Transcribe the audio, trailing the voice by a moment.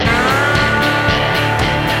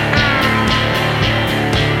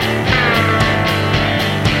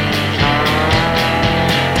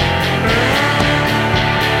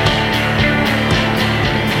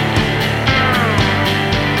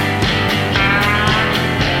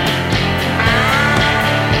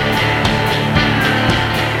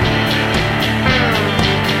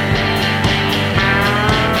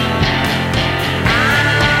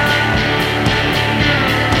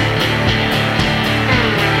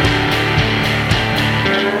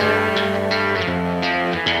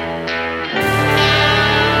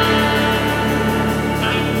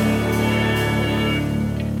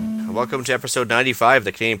welcome to episode 95 of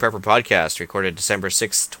the Canadian Prepper Podcast, recorded December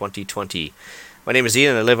 6th, 2020. My name is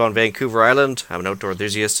Ian and I live on Vancouver Island. I'm an outdoor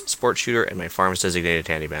enthusiast, sports shooter, and my farm is designated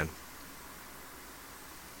handyman.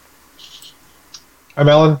 I'm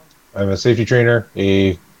Alan. I'm a safety trainer,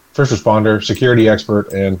 a first responder, security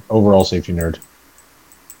expert, and overall safety nerd.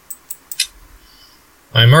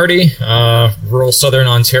 I'm Marty, rural southern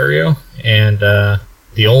Ontario, and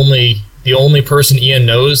the only person Ian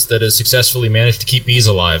knows that has successfully managed to keep bees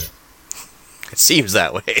alive. It seems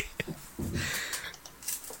that way.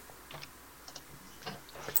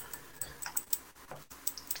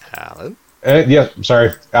 Alan?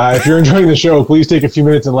 Sorry. If you're enjoying the show, please take a few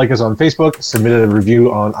minutes and like us on Facebook. Submit a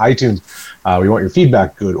review on iTunes. We want your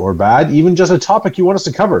feedback, good or bad, even just a topic you want us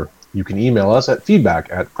to cover. You can email us at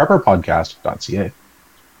feedback@prepperpodcast.ca.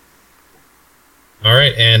 All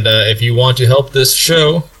right, and if you want to help this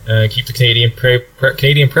show keep the Canadian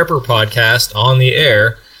Prepper Podcast on the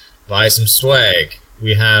air, buy some swag.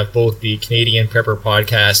 We have both the Canadian Prepper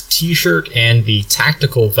Podcast T-shirt and the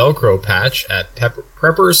tactical Velcro patch at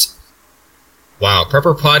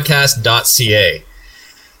prepperpodcast.ca.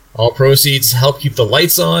 All proceeds help keep the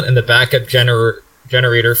lights on and the backup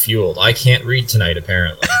generator fueled. I can't read tonight,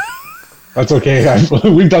 apparently. That's okay.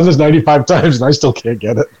 We've done this 95 times and I still can't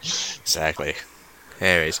get it. Exactly.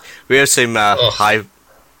 Anyways, we have some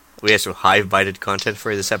hive-bited content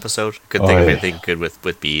for this episode. Couldn't think of anything good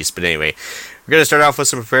with bees, but anyway, we're going to start off with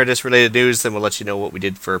some preparedness-related news. Then we'll let you know what we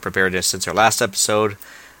did for preparedness since our last episode.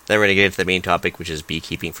 Then we're going to get into the main topic, which is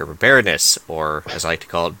beekeeping for preparedness, or as I like to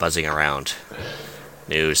call it, buzzing around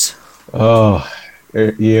news. Oh,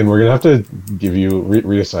 Ian, we're going to have to give you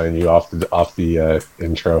reassign you off the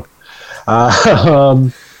intro.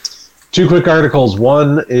 Two quick articles.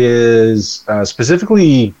 One is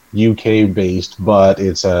specifically UK based, but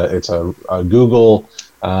it's a Google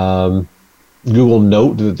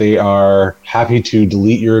note that they are happy to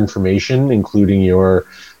delete your information, including your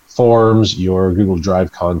forms, your Google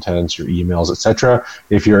Drive contents, your emails, etc.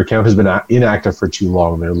 If your account has been inactive for too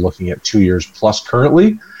long. They're looking at 2 years plus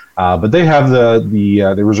currently, but they have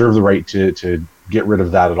they reserve the right to get rid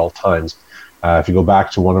of that at all times. If you go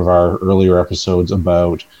back to one of our earlier episodes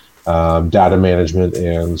about data management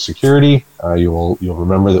and security, you'll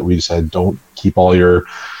remember that we said don't keep all your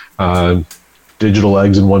digital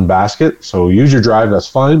eggs in one basket. So use your Drive, that's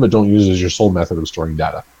fine, but don't use it as your sole method of storing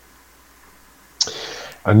data.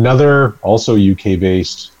 Another also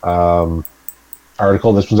UK-based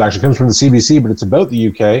article. This one actually comes from the CBC, but it's about the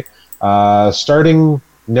UK. Starting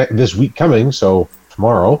this week coming, so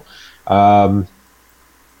tomorrow,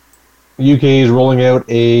 UK is rolling out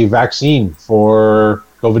a vaccine for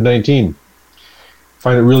COVID-19.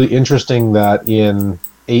 Find it really interesting that in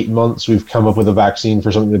 8 months we've come up with a vaccine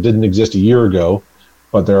for something that didn't exist a year ago,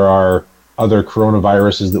 but there are other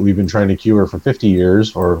coronaviruses that we've been trying to cure for 50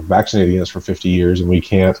 years or vaccinate against for 50 years, and we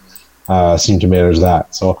can't seem to manage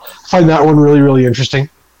that. So I find that one really, really interesting.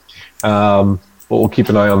 But we'll keep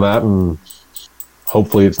an eye on that, and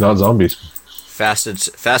hopefully it's not zombies.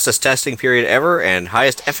 Fastest testing period ever and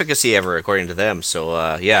highest efficacy ever, according to them. So,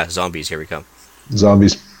 zombies, here we come.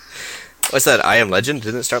 Zombies. What's that? I Am Legend?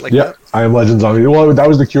 Didn't it start like that? I Am Legend zombie. Well, that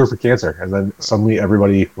was the cure for cancer, and then suddenly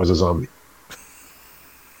everybody was a zombie.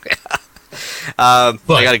 Yeah. But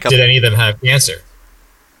I got a couple. Did any of them have cancer?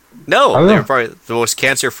 No, they were probably the most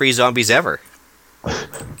cancer-free zombies ever.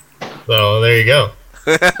 So there you go.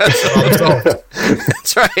 That's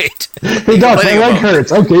right. Hey, Doc, my leg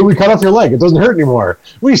hurts. Okay, we cut off your leg. It doesn't hurt anymore.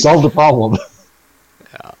 We solved the problem.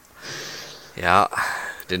 Yeah.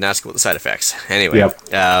 Didn't ask about the side effects. Anyway,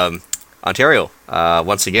 Yep. Ontario,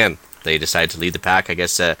 once again, they decided to lead the pack. I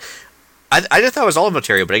guess I just thought it was all of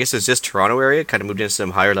Ontario, but I guess it's just Toronto area. Kind of moved into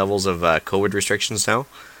some higher levels of COVID restrictions now.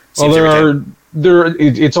 Well,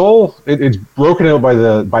 it's broken out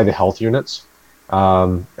by the health units,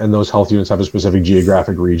 and those health units have a specific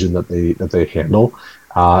geographic region that they handle,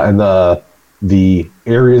 and the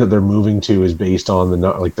area that they're moving to is based on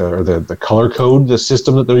the color code, the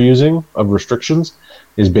system that they're using of restrictions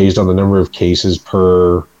is based on the number of cases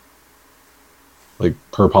per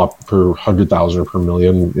 100,000 or per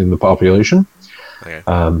million in the population. Okay.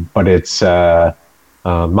 But it's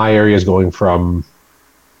my area is going from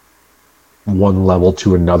one level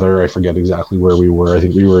to another. I forget exactly where we were. I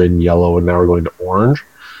think we were in yellow and now we're going to orange,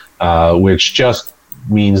 which just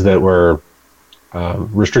means that we're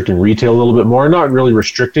restricting retail a little bit more. Not really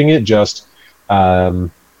restricting it, just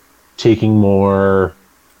taking more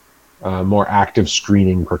active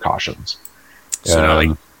screening precautions.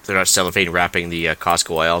 So they're not cellophane wrapping the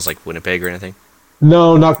Costco aisles like Winnipeg or anything?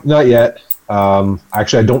 No, not yet.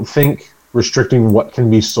 Actually, I don't think restricting what can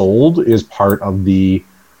be sold is part of the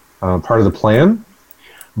part of the plan.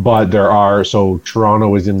 But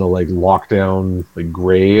Toronto is in the like lockdown, like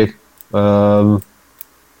gray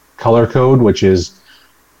color code, which is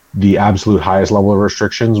the absolute highest level of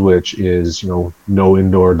restrictions, which is, no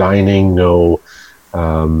indoor dining, no,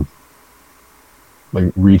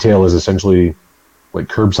 like retail is essentially like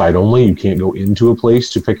curbside only. You can't go into a place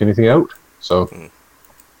to pick anything out. So,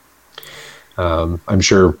 I'm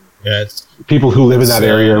sure people who live in that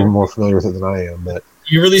area are more familiar with it than I am, but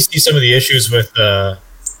you really see some of the issues with,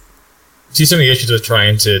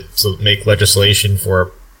 trying to make legislation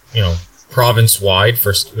for, province-wide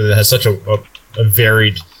that has such a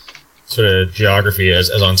varied sort of geography as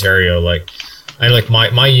Ontario. Like,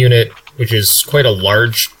 my unit, which is quite a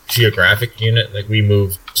large geographic unit, like we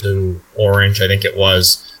moved to Orange, I think it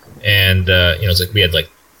was, and it's like we had like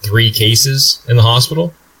 3 cases in the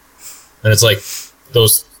hospital, and it's like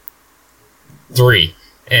those 3.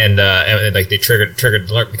 And like they triggered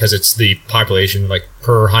alert because it's the population like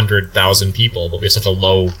per 100,000 people, but we have such a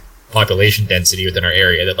low population density within our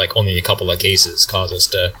area that like only a couple of cases cause us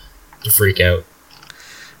to freak out.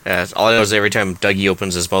 Yeah, all I know is every time Dougie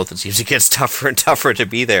opens his mouth, it seems it gets tougher and tougher to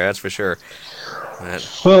be there. That's for sure.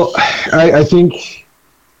 Well, I think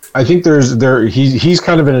he's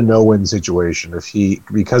kind of in a no-win situation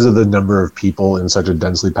because of the number of people in such a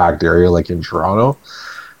densely packed area like in Toronto.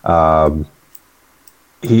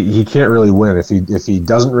 He can't really win. If he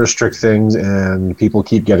doesn't restrict things and people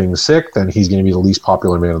keep getting sick, then he's going to be the least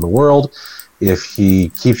popular man in the world. If he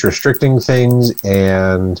keeps restricting things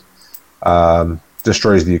and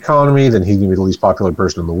destroys the economy, then he's going to be the least popular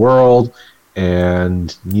person in the world.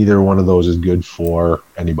 And neither one of those is good for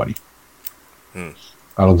anybody. There's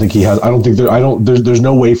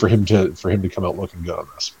no way for him to come out looking good on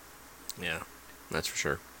this. Yeah, that's for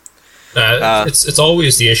sure. It's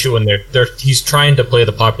always the issue when he's trying to play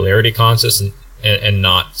the popularity contest and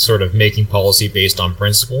not sort of making policy based on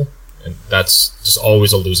principle, and that's just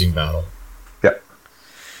always a losing battle. Yep.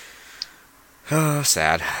 Oh,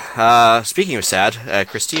 sad. Speaking of sad,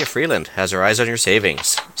 Chrystia Freeland has her eyes on your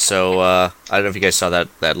savings. So I don't know if you guys saw that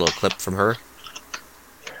little clip from her.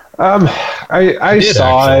 I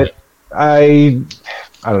saw actually. It.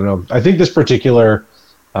 I don't know. I think this particular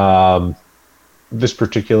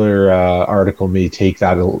article may take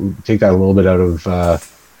that a little bit out of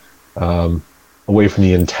away from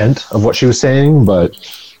the intent of what she was saying, but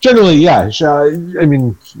generally, yeah. I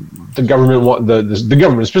mean, the government the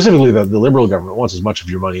government, specifically the Liberal government, wants as much of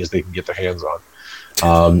your money as they can get their hands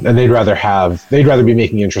on, and they'd rather be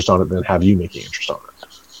making interest on it than have you making interest on it.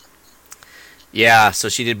 Yeah, so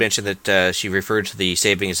she did mention that she referred to the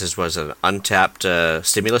savings as was an untapped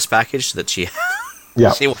stimulus package that she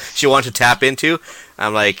she wanted to tap into.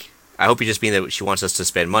 I'm like, I hope you just mean that she wants us to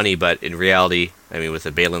spend money, but in reality, I mean, with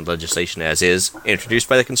the bail-in legislation as is, introduced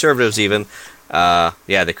by the Conservatives even,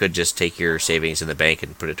 they could just take your savings in the bank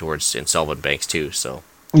and put it towards insolvent banks too. So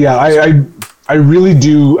yeah, I really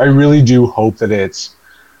do hope that it's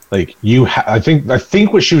like I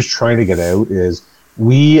think what she was trying to get out is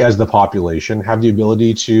we as the population have the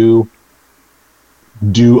ability to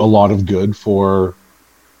do a lot of good for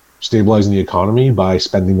stabilizing the economy by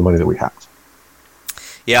spending the money that we have.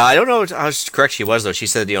 Yeah, I don't know how correct she was, though. She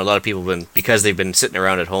said, a lot of people because they've been sitting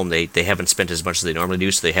around at home, they haven't spent as much as they normally do,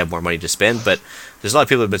 so they have more money to spend. But there's a lot of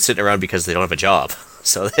people who have been sitting around because they don't have a job.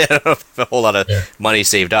 So they don't have a whole lot of money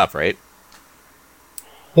saved up, right?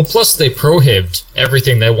 Well, plus they prohibit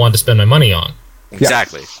everything they want to spend my money on.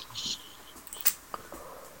 Exactly.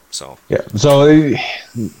 Yeah. So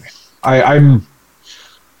I'm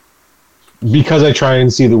because I try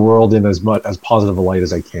and see the world in as positive a light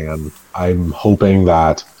as I can. I'm hoping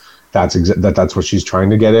that that's what she's trying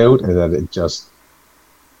to get out, and that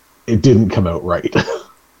it didn't come out right.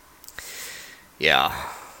 Yeah.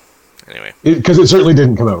 Anyway, because it certainly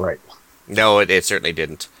didn't come out right. No, it certainly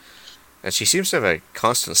didn't. And she seems to have a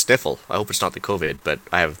constant sniffle. I hope it's not the COVID, but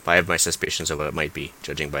I have my suspicions of what it might be,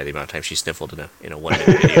 judging by the amount of time she sniffled in a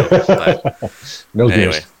 1-minute video. But no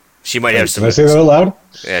anyway, news. She might have some. Can I say that out loud?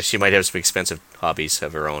 Yeah, she might have some expensive hobbies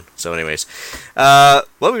of her own. So, anyways,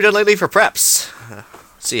 what we've done lately for preps.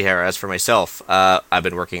 Let's see here. As for myself, I've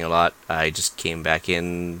been working a lot. I just came back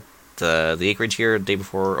in the acreage here the day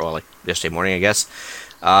before, or like yesterday morning, I guess.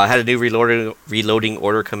 Had a new reloading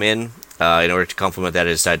order come in. In order to complement that,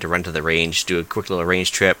 I decided to run to the range, do a quick little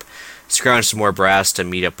range trip, scrounge some more brass to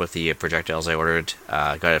meet up with the projectiles I ordered.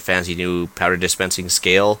 Got a fancy new powder dispensing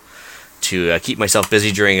scale to keep myself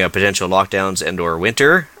busy during potential lockdowns and or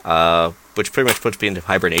winter, which pretty much puts me into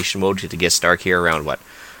hibernation mode to get dark here around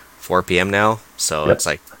 4 p.m. now. So It's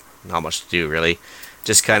like not much to do really.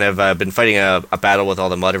 just kind of been fighting a battle with all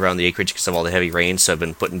the mud around the acreage because of all the heavy rain. So I've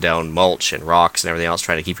been putting down mulch and rocks and everything else,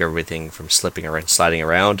 trying to keep everything from slipping or sliding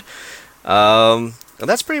around. And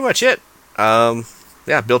that's pretty much it.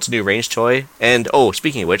 Built a new range toy. And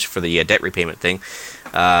speaking of which, for the debt repayment thing,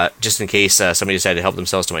 just in case somebody decided to help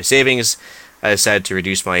themselves to my savings, I decided to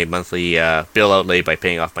reduce my monthly bill outlay by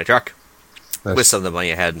paying off my truck. Nice. With some of the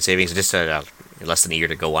money I had in savings. I just had less than a year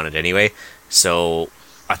to go on it anyway. So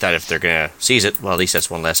I thought if they're going to seize it, well, at least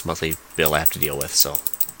that's one less monthly bill I have to deal with. So.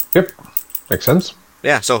 Yep. Makes sense.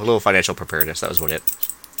 Yeah, so a little financial preparedness. That was what it.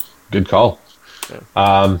 Good call.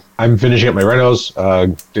 Yeah. I'm finishing up my renos.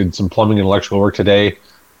 Did some plumbing and electrical work today.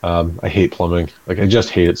 I hate plumbing. Like, I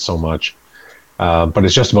just hate it so much. But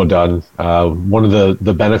it's just about done. One of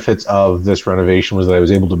the benefits of this renovation was that I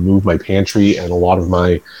was able to move my pantry and a lot of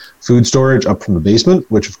my food storage up from the basement,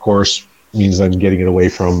 which of course means I'm getting it away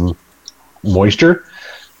from moisture.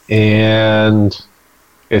 And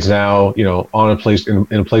it's now, on a place in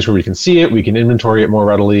a place where we can see it, we can inventory it more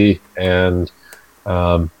readily, and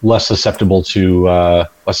less susceptible to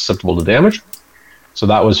damage. So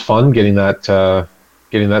that was fun getting that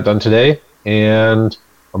done today, and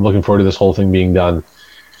I'm looking forward to this whole thing being done.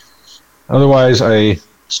 Otherwise, I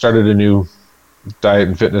started a new diet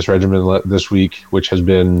and fitness regimen this week, which has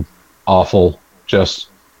been awful, just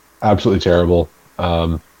absolutely terrible.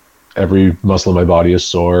 Every muscle in my body is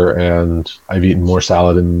sore, and I've eaten more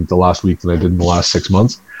salad in the last week than I did in the last 6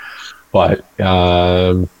 months. But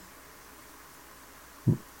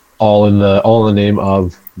all in the name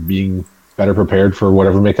of being better prepared for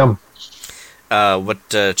whatever may come. What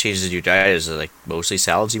changes in your diet? Is it like mostly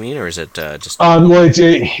salads, you mean, or is it just?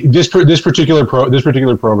 This particular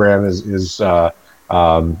program is a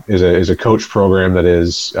coach program that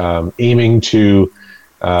is aiming to.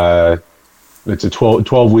 It's a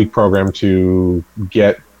 12-week program to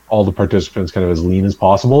get all the participants kind of as lean as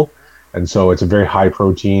possible, and so it's a very high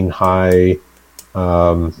protein, high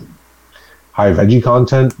veggie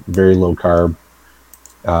content, very low carb.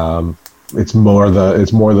 It's more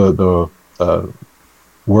the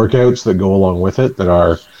workouts that go along with it that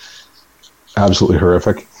are absolutely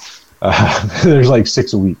horrific. There's like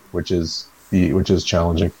 6 a week, which is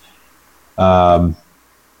challenging. But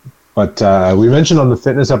we mentioned on the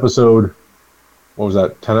fitness episode, what was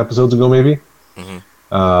that, 10 episodes ago maybe?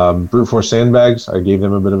 Mm-hmm. Brute Force Sandbags. I gave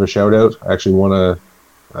them a bit of a shout out. I actually won an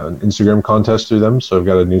Instagram contest through them, so I've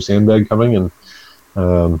got a new sandbag coming. And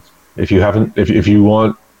if you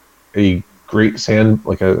want a great a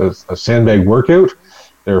sandbag workout,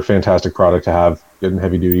 they're a fantastic product to have, good and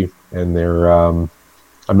heavy duty, and they're I'm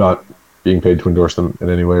not being paid to endorse them in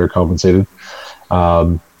any way or compensated,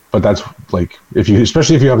 but that's like,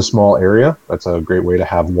 especially if you have a small area, that's a great way to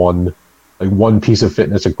have one piece of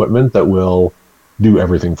fitness equipment that will do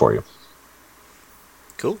everything for you.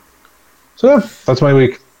 Cool. So yeah, that's my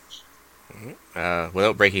week.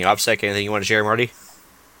 Without breaking OPSEC, anything you want to share, Marty?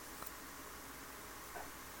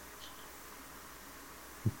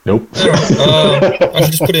 Nope. I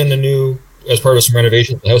should just put in as part of some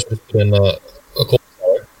renovation, the house just put in a cold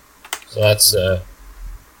cellar. So that's,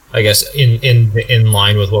 I guess, in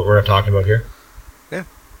line with what we're talking about here. Yeah,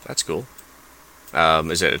 that's cool.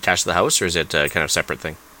 Is it attached to the house, or is it kind of separate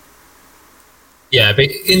thing? Yeah,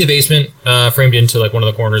 in the basement, framed into like one of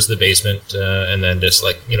the corners of the basement, and then just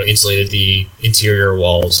insulated the interior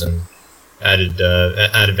walls and added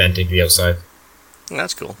venting to the outside.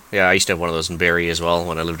 That's cool. Yeah, I used to have one of those in Barrie as well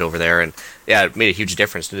when I lived over there, and yeah, it made a huge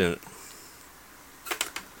difference, didn't it?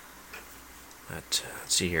 But,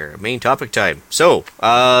 let's see here. Main topic time. So,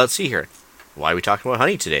 let's see here. Why are we talking about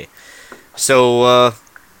honey today? So,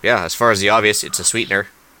 as far as the obvious, it's a sweetener.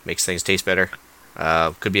 Makes things taste better.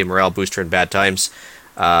 Could be a morale booster in bad times.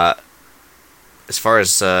 As far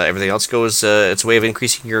as everything else goes, it's a way of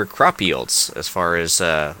increasing your crop yields. As far as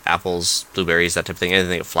apples, blueberries, that type of thing.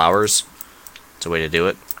 Anything that flowers. It's a way to do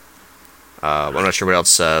it. I'm not sure what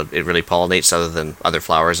else it really pollinates other than other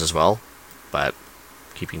flowers as well, but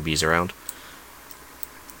keeping bees around.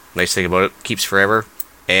 Nice thing about it, keeps forever.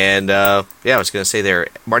 And I was going to say there,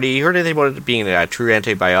 Marty, you heard anything about it being a true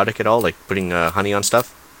antibiotic at all, like putting honey on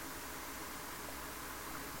stuff?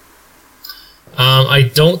 I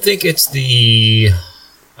don't think it's the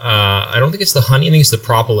honey. I think it's the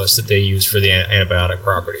propolis that they use for the antibiotic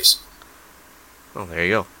properties. Oh, there you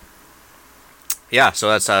go. Yeah, so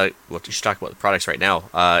that's what you should talk about the products right now.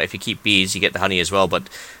 If you keep bees, you get the honey as well. But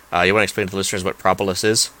you want to explain to the listeners what propolis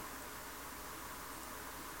is?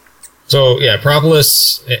 So yeah,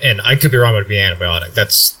 propolis, and I could be wrong about it being antibiotic.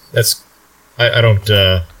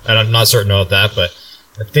 I'm not certain about that, but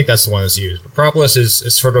I think that's the one that's used. But propolis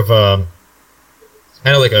is sort of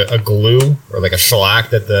kind of like a glue or like a shellac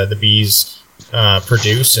that the bees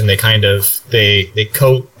produce, and they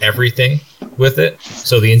coat everything with it.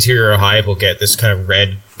 So the interior hive will get this kind of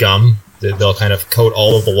red gum. They'll kind of coat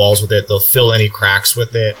all of the walls with it. They'll fill any cracks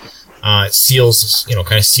with it. It seals,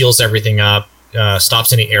 kind of seals everything up,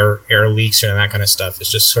 stops any air leaks and that kind of stuff.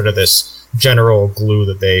 It's just sort of this general glue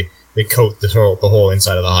that they coat the whole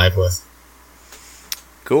inside of the hive with.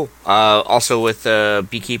 Cool. Also, with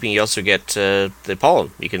beekeeping, you also get the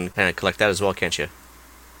pollen. You can kind of collect that as well, can't you?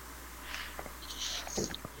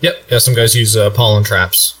 Yep. Yeah. Some guys use pollen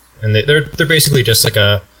traps, and they're basically just like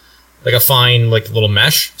a fine little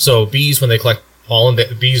mesh. So bees, when they collect pollen,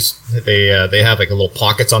 they have like little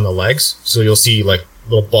pockets on the legs. So you'll see like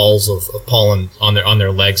little balls of pollen on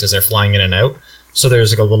their legs as they're flying in and out. So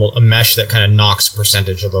there's like a mesh that kind of knocks a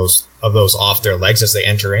percentage of those off their legs as they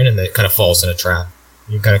enter in, and it kind of falls in a trap.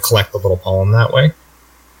 You kind of collect the little pollen that way.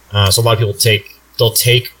 So a lot of people take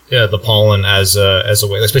the pollen as a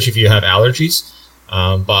way, especially if you have allergies,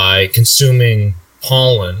 by consuming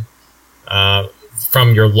pollen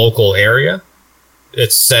from your local area.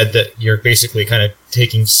 It's said that you're basically kind of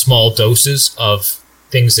taking small doses of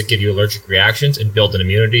things that give you allergic reactions and build an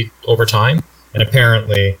immunity over time. And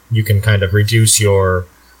apparently, you can kind of reduce your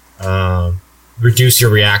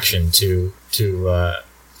reaction to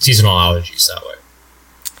seasonal allergies that way.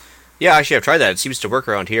 Yeah, actually, I've tried that. It seems to work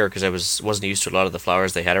around here because I wasn't used to a lot of the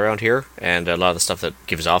flowers they had around here, and a lot of the stuff that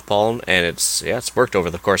gives off pollen. And it's worked over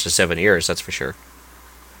the course of 7 years. That's for sure.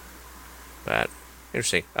 But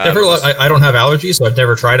interesting. I don't have allergies, so I've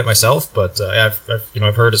never tried it myself. But I've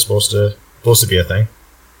heard it's supposed to be a thing.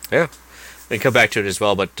 Yeah, we can come back to it as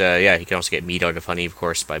well. But you can also get meat out of honey, of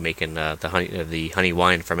course, by making the honey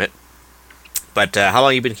wine from it. But how long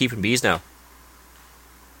have you been keeping bees now?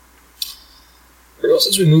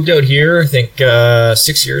 Since we moved out here, I think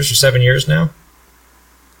 6 years or 7 years now.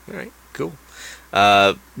 All right, cool.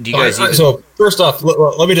 Do you guys? So first off,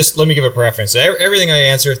 let me give a preference. Everything I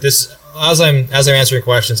answer, as I'm answering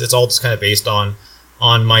questions, it's all just kind of based on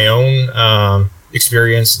my own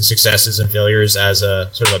experience and successes and failures as a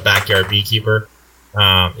sort of a backyard beekeeper.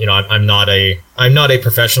 I'm not a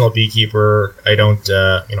professional beekeeper.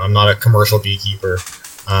 I'm not a commercial beekeeper.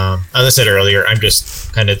 As I said earlier, I'm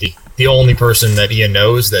just kind of the only person that Ian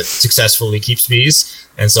knows that successfully keeps bees,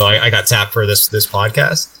 and so I got tapped for this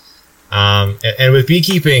podcast. And with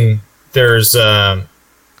beekeeping, there's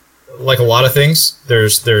like a lot of things.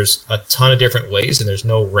 There's a ton of different ways, and there's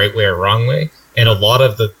no right way or wrong way. And a lot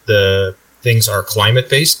of the things are climate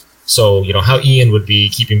based. So how Ian would be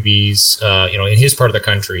keeping bees, in his part of the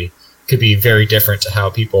country, could be very different to how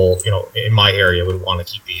people, in my area would want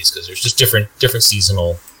to keep bees, because there's just different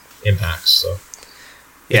seasonal impacts. So.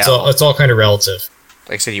 Yeah, it's all kind of relative.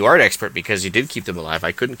 Like I said, you are an expert because you did keep them alive.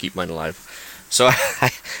 I couldn't keep mine alive, so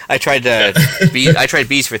I tried I tried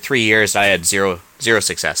bees for 3 years. I had zero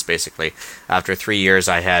success. Basically, after 3 years,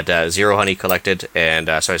 I had zero honey collected, and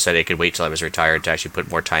so I said I could wait till I was retired to actually put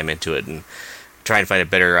more time into it and try and find a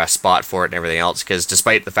better spot for it and everything else. Because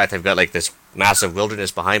despite the fact I've got like this massive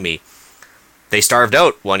wilderness behind me, they starved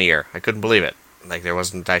out 1 year. I couldn't believe it. Like, there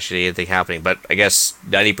wasn't actually anything happening. But I guess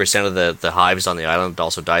 90% of the hives on the island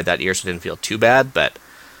also died that year, so it didn't feel too bad. But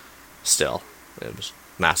still, it was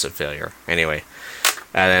a massive failure. Anyway,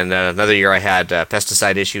 and then another year I had a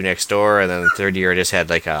pesticide issue next door, and then the third year I just had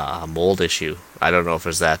like a mold issue. I don't know if it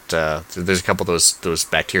was that. There's a couple of those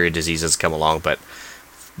bacteria diseases come along, but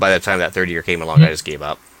by the time that third year came along, I just gave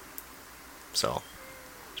up. So...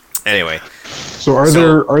 Anyway, so are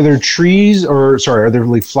there trees, or are there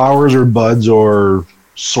like flowers or buds or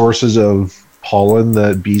sources of pollen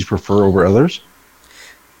that bees prefer over others?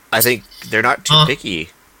 I think they're not too picky.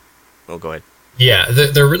 Oh, go ahead. Yeah,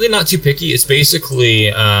 they're really not too picky. It's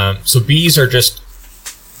basically so bees are just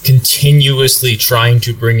continuously trying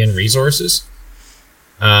to bring in resources.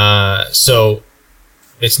 So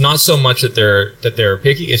it's not so much that they're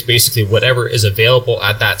picky. It's basically whatever is available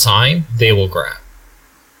at that time they will grab.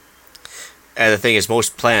 And the thing is,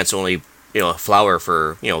 most plants only flower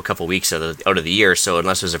for a couple weeks out of the year. So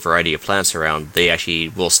unless there's a variety of plants around, they actually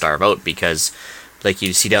will starve out, because like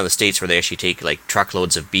you see down the States where they actually take like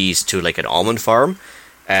truckloads of bees to like an almond farm,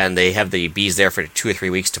 and they have the bees there for 2 or 3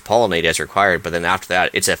 weeks to pollinate as required. But then after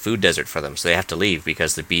that, it's a food desert for them, so they have to leave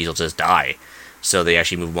because the bees will just die. So they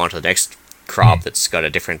actually move on to the next crop that's got a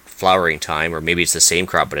different flowering time, or maybe it's the same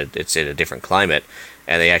crop but it's in a different climate.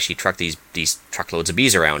 And they actually truck these truckloads of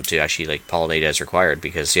bees around to actually like pollinate as required,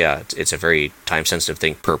 because it's a very time sensitive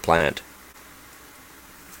thing per plant.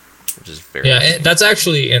 Which is very and that's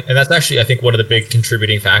actually I think one of the big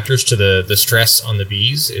contributing factors to the stress on the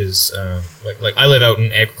bees is like I live out in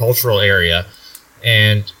an agricultural area,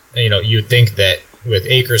 And you'd think that with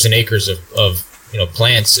acres and acres of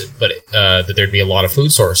plants, but that there'd be a lot of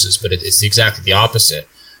food sources, but it's exactly the opposite.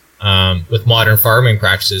 With modern farming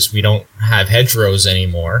practices, we don't have hedgerows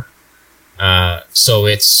anymore. So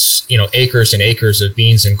it's, acres and acres of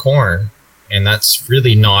beans and corn, and that's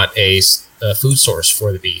really not a food source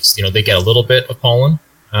for the bees. They get a little bit of pollen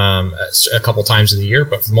a couple times of the year,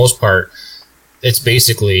 but for the most part, it's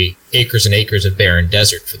basically acres and acres of barren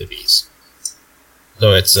desert for the bees.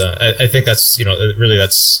 So it's, I think that's, really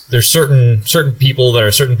there's certain people that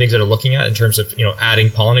are certain things that are looking at in terms of, adding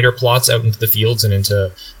pollinator plots out into the fields and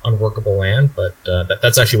into unworkable land. But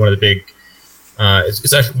that's actually one of the big,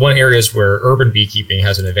 it's actually one areas where urban beekeeping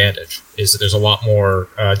has an advantage, is that there's a lot more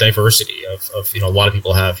diversity of a lot of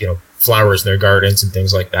people have, flowers in their gardens and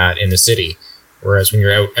things like that in the city. Whereas when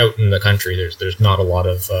you're out in the country, there's not a lot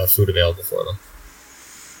of food available for them.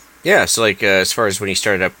 Yeah, so as far as when you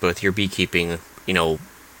started up with your beekeeping,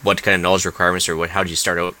 what kind of knowledge requirements or how did you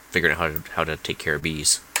start out figuring out how to take care of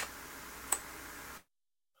bees?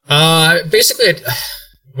 Basically,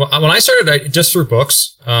 when I started, just through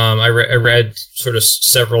books. I read sort of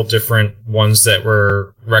several different ones that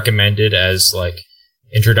were recommended as like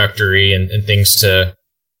introductory and things to,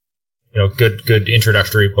 good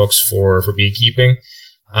introductory books for beekeeping,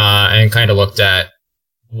 and kind of looked at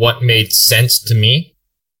what made sense to me.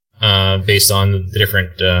 Based on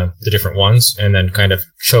the different ones, and then kind of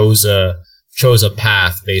chose a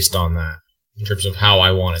path based on that in terms of how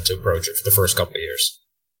I wanted to approach it for the first couple of years.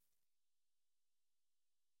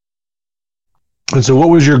 And so, what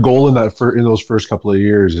was your goal in those first couple of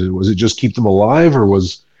years? Was it just keep them alive, or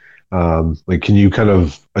was can you kind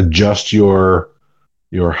of adjust your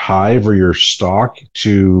hive or your stock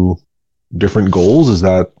to different goals? Is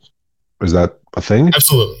that a thing?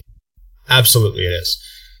 Absolutely, it is.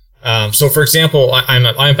 So, for example, I'm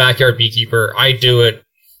a backyard beekeeper. I do it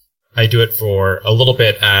for a little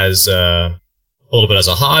bit as a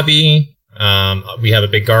hobby. We have a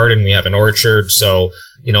big garden. We have an orchard. So,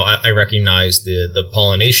 I recognize the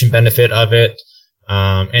pollination benefit of it.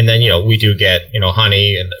 And then, we do get,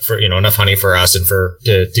 honey and for, enough honey for us and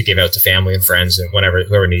to give out to family and friends and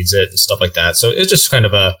whoever needs it and stuff like that. So it's just kind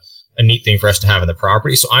of a neat thing for us to have in the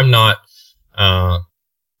property. So I'm not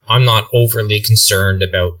overly concerned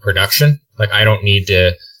about production. Like, I don't need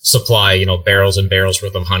to supply, barrels and barrels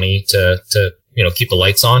worth of honey to keep the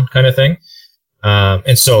lights on, kind of thing.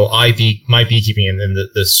 And so my beekeeping and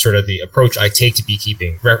the sort of the approach I take to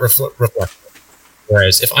beekeeping reflect.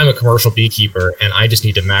 Whereas if I'm a commercial beekeeper and I just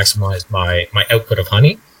need to maximize my output of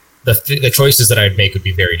honey, the choices that I'd make would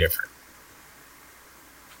be very different.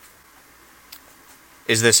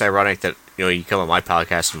 Is this ironic that, you come on my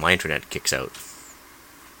podcast and my internet kicks out?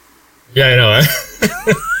 Yeah, I know.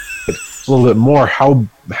 It's a little bit more. How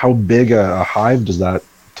big a hive does that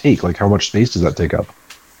take? Like, how much space does that take up?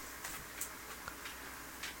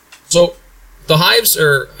 So the hives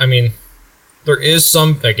are, there is there's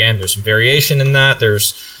some variation in that.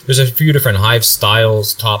 There's a few different hive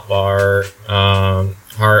styles, top bar,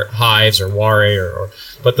 hives or ware,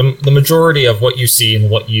 but the majority of what you see and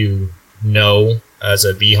what you know as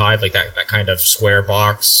a beehive, like that kind of square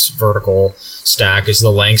box vertical stack, is the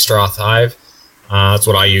Langstroth hive. That's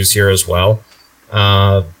what I use here as well.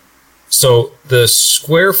 So the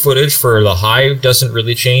square footage for the hive doesn't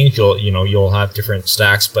really change. You'll have different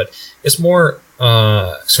stacks, but it's more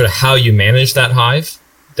sort of how you manage that hive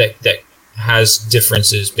that has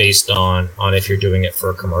differences based on if you're doing it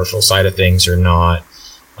for a commercial side of things or not.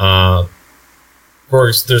 Of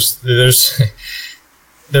course, there's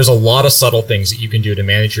a lot of subtle things that you can do to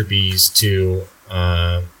manage your bees to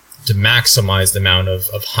maximize the amount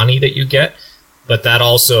of honey that you get, but that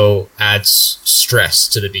also adds stress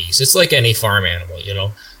to the bees. It's like any farm animal,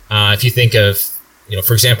 if you think of,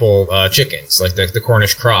 for example, chickens, like the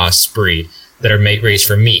Cornish cross breed that are raised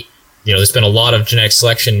for meat. There's been a lot of genetic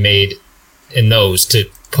selection made in those to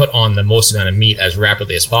put on the most amount of meat as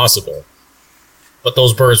rapidly as possible. But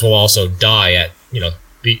those birds will also die at,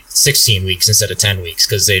 be 16 weeks instead of 10 weeks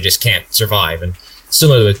because they just can't survive. And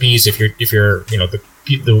similarly with bees, if you're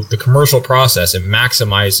the commercial process, it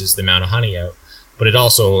maximizes the amount of honey out, but it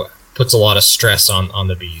also puts a lot of stress on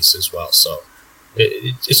the bees as well. So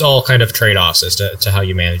it's all kind of trade-offs as to how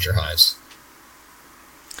you manage your hives.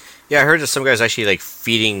 Yeah, I heard that some guys actually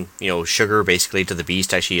feeding, sugar basically to the bees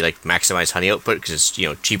to actually maximize honey output because it's,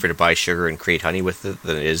 cheaper to buy sugar and create honey with it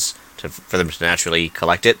than it is for them to naturally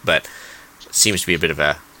collect it. But it seems to be a bit of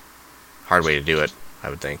a hard way to do it, I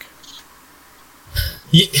would think.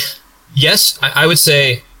 Yes, I would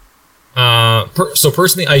say. So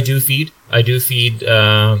personally, I do feed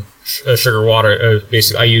sugar water.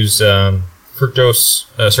 Basically, I use fructose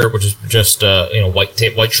syrup, which is just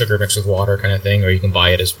white sugar mixed with water kind of thing, or you can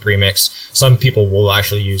buy it as premix. Some people will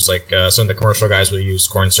actually use some of the commercial guys will use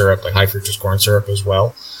corn syrup, like high fructose corn syrup as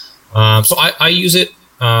well. So I use it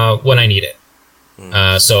when I need it.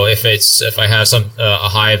 So if I have a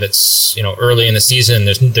hive that's early in the season,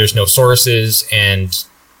 there's no sources, and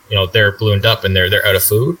they're ballooned up and they're out of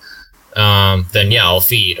food, then yeah, I'll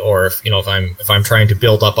feed. Or if I'm trying to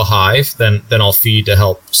build up a hive, then I'll feed to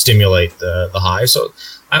help stimulate the hive. So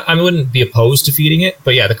I wouldn't be opposed to feeding it,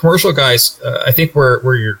 but yeah, the commercial guys, I think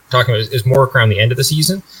where you're talking about is more around the end of the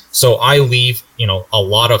season. So I leave a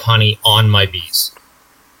lot of honey on my bees.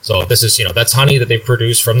 So this is that's honey that they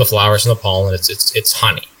produce from the flowers and the pollen. It's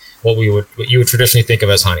honey, what you would traditionally think of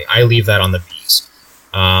as honey. I leave that on the bees.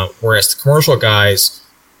 Whereas the commercial guys,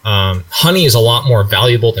 honey is a lot more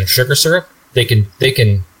valuable than sugar syrup. They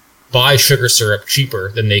can buy sugar syrup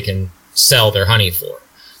cheaper than they can sell their honey for.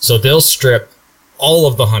 So they'll strip all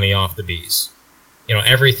of the honey off the bees.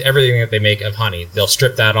 Everything that they make of honey, they'll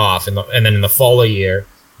strip that off, and then in the fall of the year,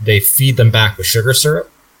 they feed them back with sugar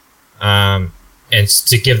syrup. And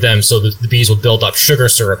to give them so that the bees will build up sugar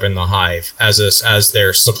syrup in the hive as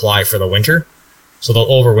their supply for the winter. So they'll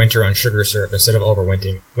overwinter on sugar syrup instead of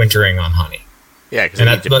wintering on honey. Yeah, again,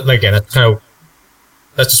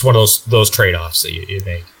 that's just one of those trade-offs that you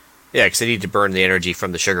make. Yeah, because they need to burn the energy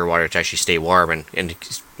from the sugar water to actually stay warm and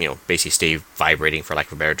basically stay vibrating, for lack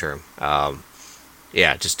of a better term.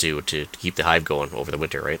 Just to keep the hive going over the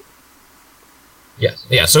winter, right?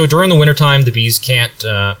 Yeah. So during the wintertime, the bees can't,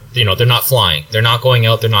 they're not flying. They're not going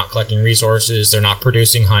out. They're not collecting resources. They're not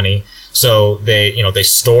producing honey. So they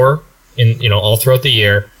store in, all throughout the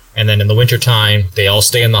year. And then in the wintertime, they all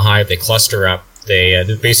stay in the hive. They cluster up. They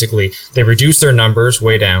reduce their numbers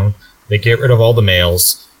way down. They get rid of all the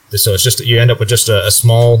males. So it's just, you end up with just a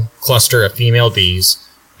small cluster of female bees.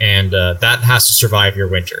 And that has to survive your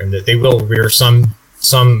winter. And they will rear some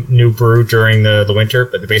new brood during the winter,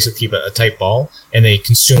 but they basically keep a tight ball, and they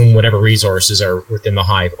consume whatever resources are within the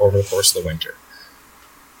hive over the course of the winter.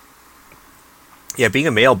 Yeah, being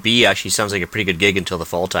a male bee actually sounds like a pretty good gig until the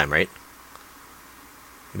fall time, right?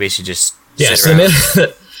 You basically just sit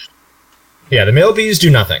around. The male bees do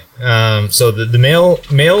nothing. So the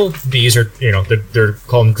male bees are they're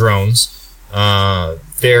called drones.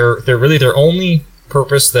 They're really their only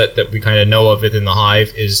purpose that we kind of know of it in the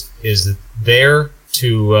hive is there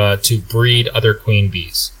to breed other queen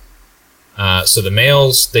bees. So the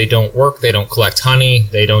males, they don't work, they don't collect honey,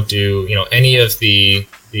 they don't do any of the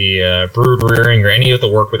brood rearing or any of the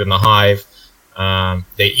work within the hive.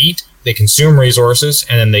 They eat, they consume resources,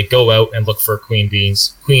 and then they go out and look for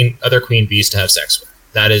other queen bees to have sex with.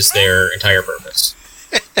 That is their entire purpose.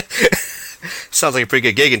 Sounds like a pretty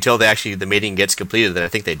good gig until the mating gets completed. Then I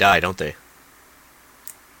think they die, don't they?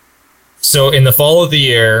 So in the fall of the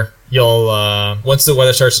year, you'll once the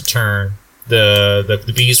weather starts to turn,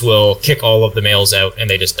 the bees will kick all of the males out and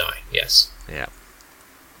they just die. Yes. Yeah.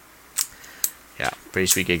 Yeah, pretty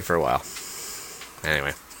sweet gig for a while.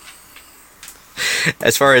 Anyway,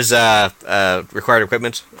 as far as required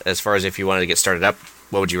equipment, as far as if you wanted to get started up,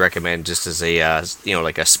 what would you recommend? Just as a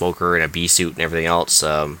like a smoker and a bee suit and everything else,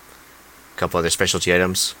 a couple other specialty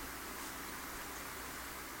items.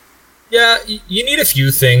 Yeah, you need a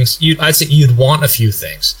few things. I'd say you'd want a few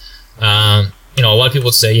things. A lot of people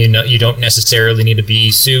would say you don't necessarily need a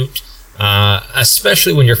bee suit,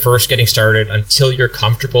 especially when you're first getting started. Until you're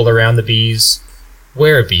comfortable around the bees,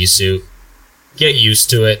 wear a bee suit. Get used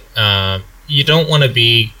to it. You don't want to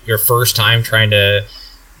be your first time trying to,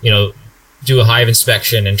 do a hive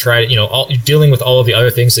inspection and try to, dealing with all of the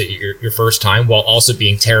other things that your first time, while also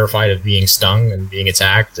being terrified of being stung and being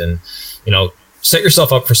attacked, and set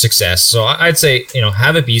yourself up for success. So I'd say,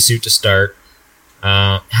 have a bee suit to start,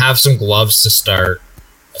 have some gloves to start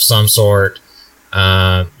of some sort.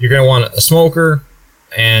 You're going to want a smoker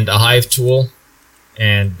and a hive tool.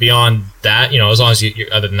 And beyond that, as long as you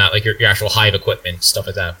other than that, like your actual hive equipment, stuff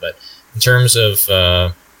like that. But in terms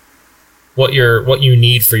of what you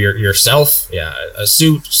need for yourself, yeah, a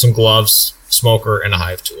suit, some gloves, smoker, and a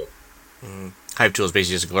hive tool. Hive tool is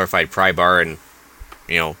basically just a glorified pry bar and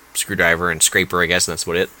screwdriver and scraper, I guess, and that's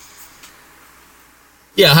what it.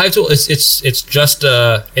 Yeah, hive tool. It's just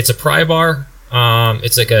it's a pry bar.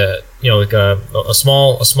 It's like a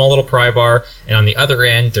small little pry bar, and on the other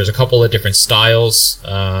end there's a couple of different styles.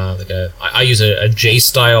 I use a J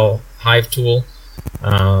style hive tool,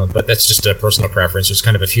 but that's just a personal preference. There's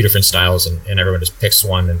kind of a few different styles, and everyone just picks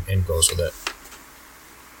one and goes with it.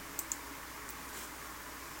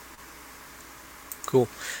 Cool.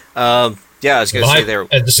 Yeah, I was going to say there.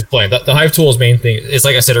 Just explain the hive tool's main thing is,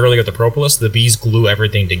 like I said earlier, the propolis. The bees glue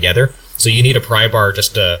everything together, So you need a pry bar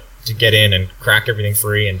just to get in and crack everything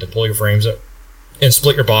free and to pull your frames up and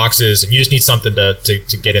split your boxes. And you just need something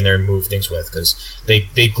to get in there and move things with, because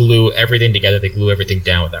they glue everything together. They glue everything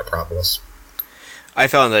down with that propolis. I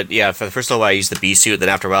found that, for the first little while I used the bee suit, then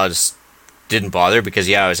after a while I just didn't bother,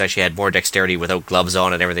 because I was actually had more dexterity without gloves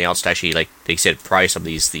on and everything else to actually, like they said, pry some of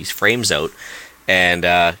these frames out. And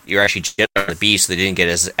you're actually jet on the bee, so they didn't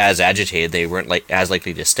get as agitated. They weren't as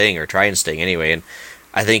likely to sting or try and sting anyway. And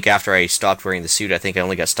I think after I stopped wearing the suit, I think I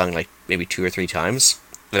only got stung like maybe 2 or 3 times.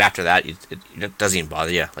 But after that, it doesn't even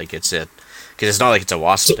bother you. Like because it's not like it's a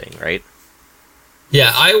wasp sting, right?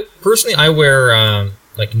 Yeah, I wear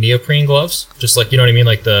like neoprene gloves, just like, you know what I mean,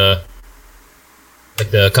 like the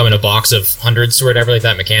come in a box of hundreds or whatever, like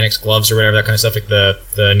that, mechanics gloves or whatever, that kind of stuff, like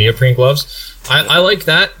the neoprene gloves. I like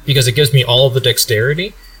that because it gives me all of the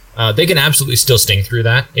dexterity. They can absolutely still sting through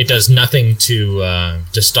that. It does nothing to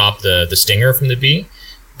stop the stinger from the bee,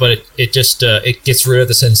 but it just it gets rid of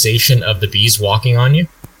the sensation of the bees walking on you.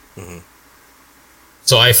 Mm-hmm.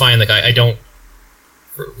 So I find like I don't,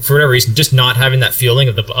 for whatever reason, just not having that feeling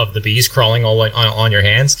of the bees crawling all on your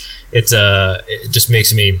hands, it just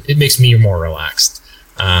makes me more relaxed.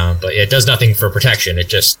 But it does nothing for protection. It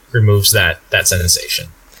just removes that sensation.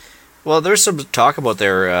 Well, there's some talk about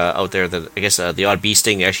out there that I guess the odd bee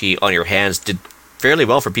sting actually on your hands did fairly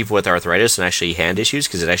well for people with arthritis and actually hand issues,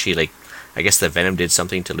 because it actually, I guess the venom did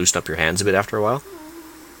something to loosen up your hands a bit after a while.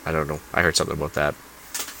 I don't know. I heard something about that.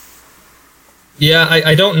 Yeah,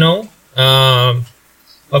 I don't know.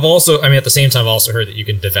 I've also, at the same time, I've also heard that you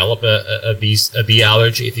can develop a bee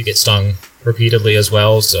allergy if you get stung repeatedly as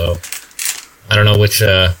well. So I don't know which.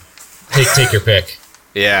 Take your pick.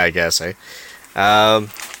 Yeah, I guess.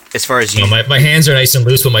 As far as my hands are nice and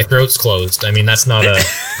loose, but my throat's closed. That's not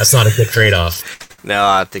a good trade-off. No,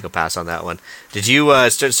 I think I'll pass on that one. Did you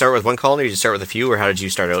start with one colony, or did you start with a few, or how did you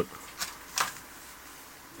start out?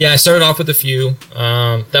 Yeah, I started off with a few.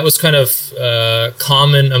 That was kind of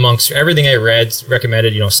common amongst everything I read.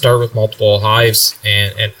 Recommended, start with multiple hives,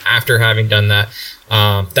 and after having done that,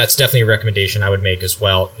 that's definitely a recommendation I would make as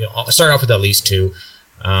well. I'll start off with at least 2.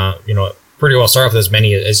 Pretty well start off with as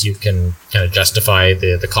many as you can kind of justify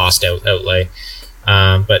the cost outlay.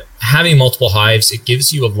 But having multiple hives, it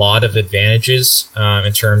gives you a lot of advantages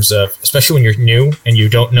in terms of, especially when you're new and you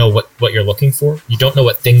don't know what you're looking for. You don't know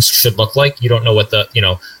what things should look like. You don't know what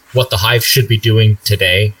the hive should be doing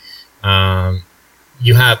today. When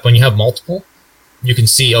you have multiple, you can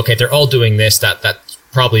see, okay, they're all doing this. That's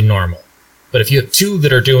probably normal. But if you have 2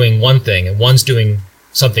 that are doing one thing and one's doing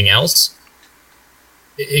something else,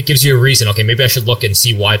 it gives you a reason. Okay, maybe I should look and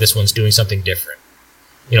see why this one's doing something different.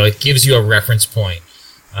 It gives you a reference point.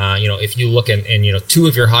 If you look and 2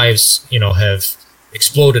 of your hives, have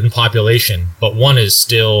exploded in population, but one is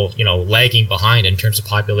still, lagging behind in terms of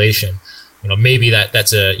population. Maybe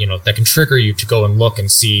that's that can trigger you to go and look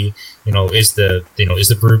and see, is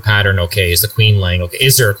the brood pattern okay? Is the queen laying okay?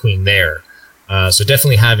 Is there a queen there? So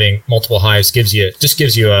definitely having multiple hives gives you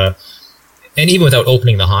and even without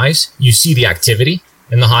opening the hives, you see the activity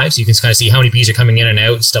in the hives. You can kind of see how many bees are coming in and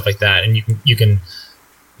out and stuff like that, and you can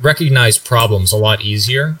recognize problems a lot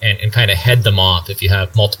easier and kind of head them off if you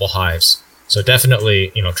have multiple hives. So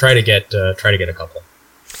definitely, try to get a couple.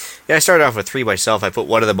 Yeah, I started off with 3 myself. I put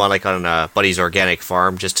one of them on a buddy's organic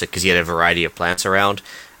farm just because he had a variety of plants around,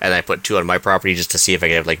 and I put 2 on my property just to see if I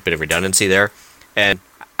could have a bit of redundancy there. And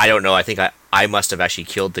I don't know. I think I must have actually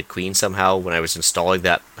killed the queen somehow when I was installing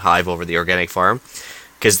that hive over the organic farm.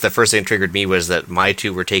 Because the first thing that triggered me was that my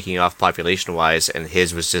 2 were taking off population-wise, and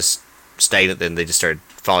his was just stagnant, then they just started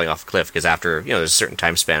falling off a cliff, because after, there's a certain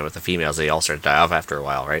time span with the females, they all start to die off after a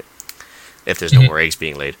while, right? If there's no more eggs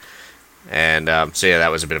being laid. And so yeah,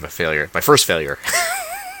 that was a bit of a failure. My first failure.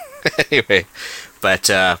 Anyway, but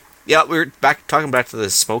we're talking back to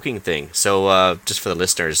the smoking thing. So just for the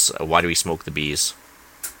listeners, why do we smoke the bees?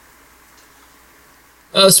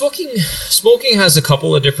 Smoking has a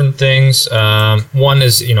couple of different things. One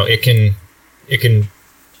is, it can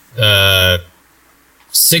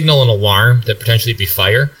signal an alarm that potentially be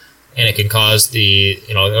fire, and it can cause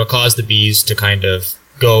the bees to kind of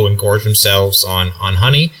go and gorge themselves on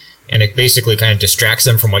honey, and it basically kind of distracts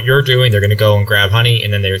them from what you're doing. They're going to go and grab honey,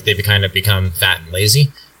 and then they kind of become fat and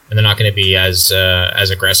lazy, and they're not going to be as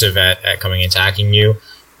aggressive at coming and attacking you.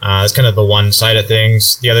 It's kind of the one side of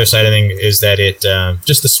things. The other side of things is that it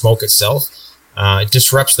just the smoke itself it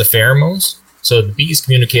disrupts the pheromones. So the bees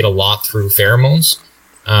communicate a lot through pheromones,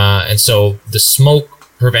 and so the smoke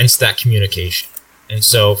prevents that communication. And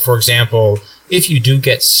so, for example, if you do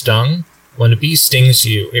get stung, when a bee stings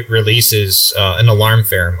you, it releases an alarm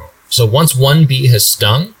pheromone. So once one bee has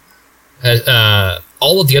stung,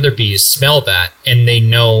 all of the other bees smell that, and they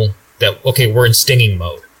know that, okay, we're in stinging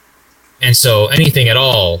mode. And so anything at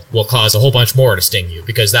all will cause a whole bunch more to sting you,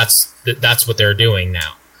 because that's what they're doing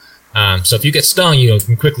now. So if you get stung, you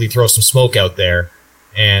can quickly throw some smoke out there,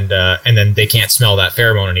 and then they can't smell that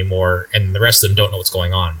pheromone anymore, and the rest of them don't know what's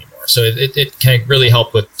going on anymore. So it can really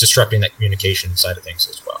help with disrupting that communication side of things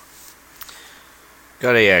as well.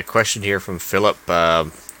 Got a question here from Philip.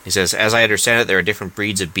 He says, as I understand it, there are different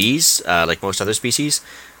breeds of bees, like most other species.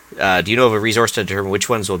 Do you know of a resource to determine which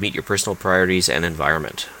ones will meet your personal priorities and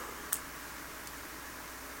environment?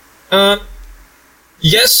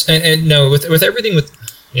 Yes and no. With everything, with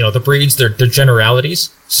the breeds, they're generalities.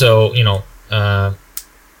 So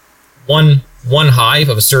one hive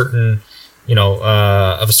of a certain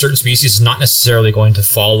species is not necessarily going to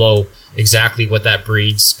follow exactly what that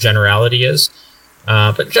breed's generality is.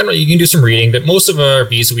 But generally, you can do some reading. But most of our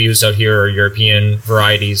bees that we use out here are European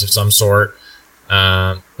varieties of some sort.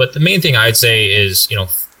 But the main thing I'd say is,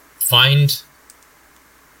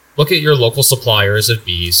 look at your local suppliers of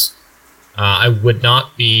bees. I would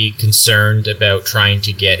not be concerned about trying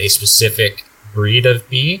to get a specific breed of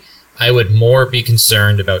bee. I would more be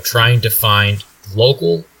concerned about trying to find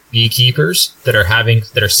local beekeepers that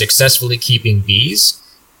are successfully keeping bees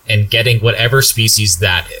and getting whatever species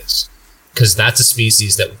that is, because that's a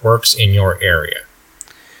species that works in your area.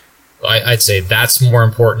 I'd say that's more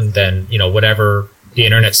important than whatever the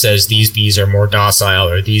internet says. These bees are more docile,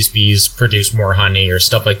 or these bees produce more honey, or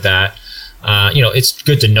stuff like that. It's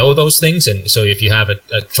good to know those things, and so if you have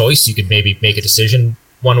a choice, you could maybe make a decision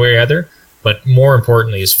one way or other. But more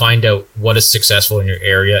importantly is find out what is successful in your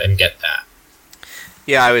area and get that.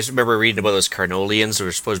 Yeah, I always remember reading about those Carnolians that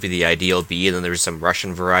were supposed to be the ideal bee, and then there was some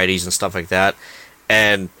Russian varieties and stuff like that.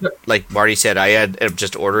 And like Marty said, I ended up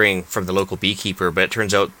just ordering from the local beekeeper, but it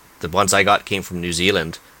turns out the ones I got came from New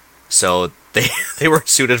Zealand, so they weren't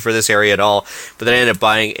suited for this area at all. But then I ended up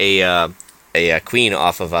buying a queen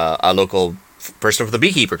off of a local person from the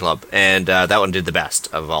beekeeper club, and that one did the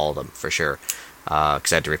best of all of them for sure.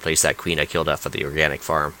 Because I had to replace that queen I killed off at the organic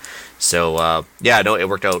farm. So it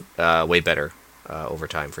worked out way better over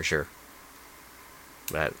time for sure.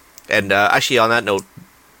 And actually, on that note,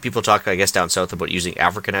 people talk, I guess, down south about using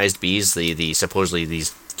Africanized bees, the supposedly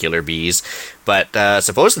these killer bees, but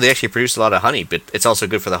supposedly they actually produce a lot of honey. But it's also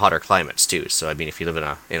good for the hotter climates too. So I mean, if you live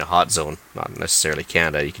in a hot zone, not necessarily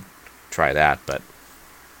Canada, you can try that. But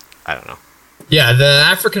I don't know. Yeah, the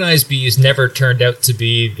Africanized bees never turned out to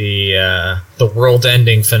be the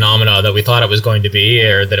world-ending phenomena that we thought it was going to be,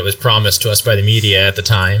 or that it was promised to us by the media at the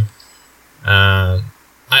time.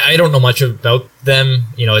 I don't know much about them.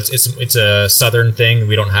 It's a southern thing.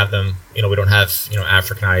 We don't have them. We don't have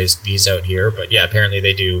Africanized bees out here. But yeah, apparently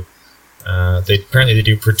they do. They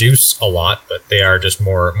do produce a lot, but they are just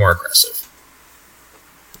more aggressive.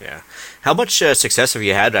 Yeah. How much success have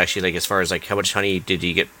you had, actually, like, as far as, like, how much honey did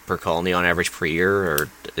you get per colony on average per year? Or,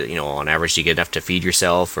 on average, do you get enough to feed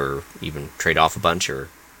yourself, or even trade off a bunch, or?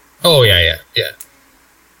 Oh, yeah.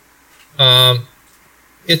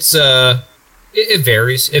 It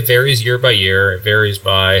varies. It varies year by year. It varies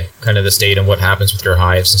by kind of the state and what happens with your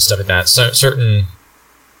hives and stuff like that. So, certain,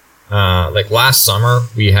 like last summer,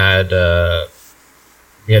 we had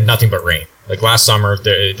nothing but rain. Like last summer,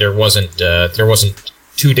 there wasn't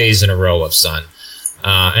 2 days in a row of sun,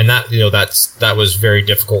 and that was very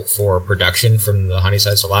difficult for production from the honey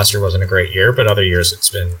side. So last year wasn't a great year, but other years it's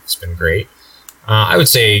been great. I would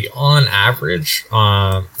say on average,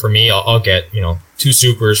 for me, I'll get 2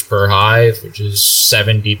 supers per hive, which is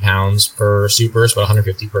 70 pounds per super, so about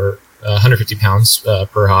 150 pounds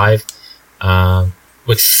per hive,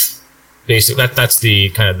 which basically that's the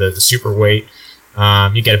kind of the super weight.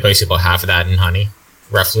 You get basically about half of that in honey,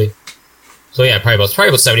 roughly. So yeah, probably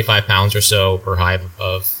about 75 pounds or so per hive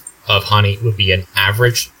of honey would be an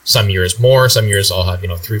average. Some years more, some years I'll have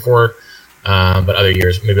 3, 4, but other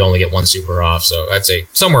years maybe only get 1 super off. So I'd say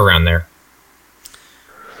somewhere around there.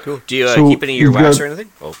 Cool. Do you keep any of your wax or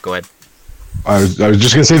anything? Oh, go ahead. I was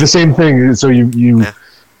just gonna say the same thing. So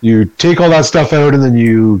you take all that stuff out, and then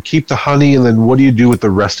you keep the honey, and then what do you do with the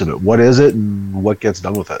rest of it? What is it, and what gets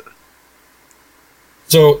done with it?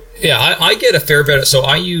 So yeah, I get a fair bit. So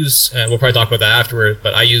I use, we'll probably talk about that afterward,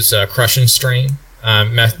 but I use a crush and strain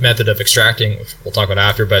method of extracting, which we'll talk about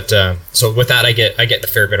after. But so with that, I get a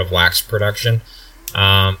fair bit of wax production.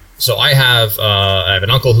 So I have an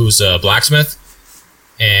uncle who's a blacksmith,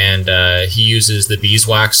 and he uses the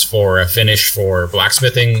beeswax for a finish for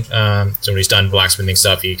blacksmithing. So when he's done blacksmithing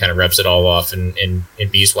stuff, he kind of rubs it all off in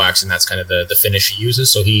beeswax, and that's kind of the finish he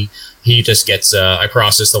uses. So he just gets, I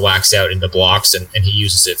process the wax out into blocks, and he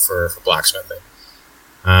uses it for blacksmithing.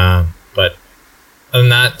 But other than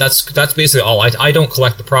that, that's basically all. I don't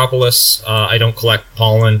collect the propolis. I don't collect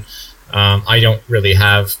pollen. I don't really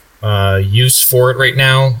have use for it right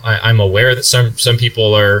now. I'm aware that some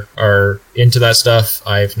people are into that stuff.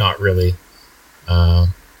 I've not really.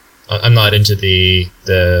 I'm not into the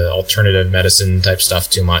alternative medicine type stuff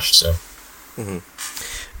too much. So.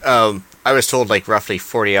 Mm-hmm. I was told like roughly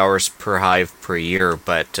 40 hours per hive per year,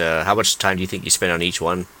 but how much time do you think you spend on each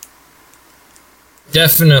one?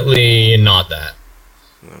 Definitely not that.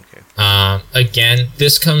 Okay. Again,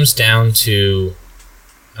 this comes down to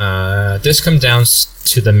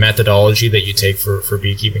the methodology that you take for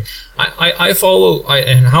beekeeping. I follow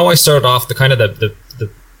and how I started off the kind of the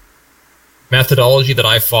methodology that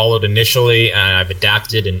I followed initially, and I've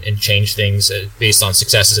adapted and changed things based on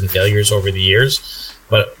successes and failures over the years.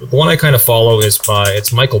 But the one I kind of follow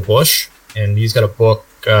it's Michael Bush, and he's got a book,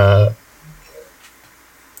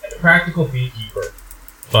 Practical Beekeeper,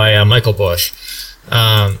 by Michael Bush.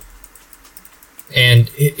 And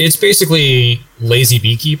it's basically lazy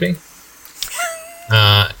beekeeping.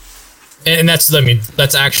 And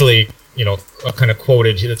that's actually, kind of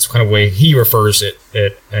quoted. That's kind of way he refers it.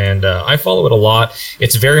 And I follow it a lot.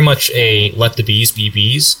 It's very much a let the bees be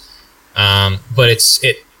bees. But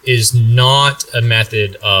it is not a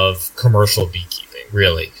method of commercial beekeeping,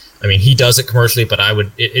 really. I mean, he does it commercially, but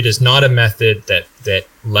it is not a method that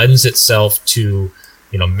lends itself to,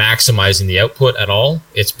 maximizing the output at all.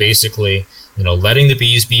 It's basically, letting the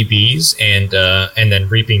bees be bees and then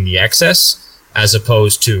reaping the excess, as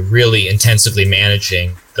opposed to really intensively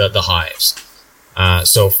managing the hives.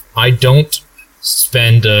 So I don't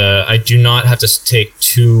spend, I do not have to take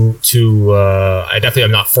I definitely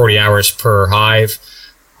am not 40 hours per hive.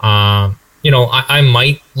 I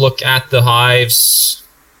might look at the hives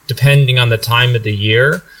depending on the time of the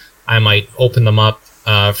year. I might open them up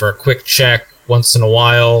for a quick check once in a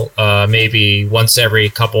while, maybe once every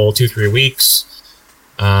 2-3 weeks.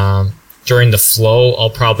 During the flow, I'll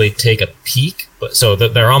probably take a peek, but so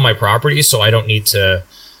they're on my property, so I don't need to,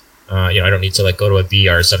 I don't need to like go to a bee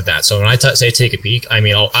yard or stuff like that. So when I say take a peek, I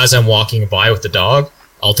mean, as I'm walking by with the dog,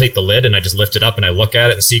 I'll take the lid and I just lift it up and I look at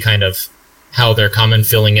it and see kind of how they're coming,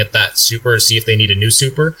 filling it that super, see if they need a new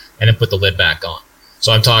super, and then put the lid back on.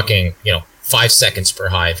 So I'm talking, 5 seconds per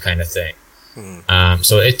hive kind of thing.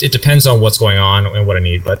 So it depends on what's going on and what I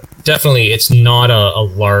need, but definitely it's not a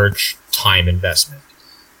large time investment.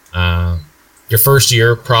 Your first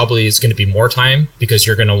year probably is going to be more time because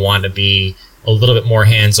you're going to want to be a little bit more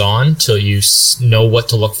hands-on till you know what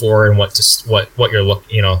to look for and what to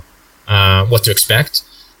expect.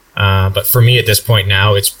 But for me at this point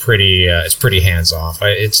now, it's pretty hands-off.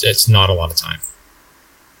 It's not a lot of time.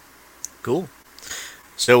 Cool.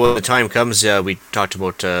 So when the time comes, we talked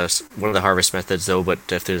about one of the harvest methods, though. But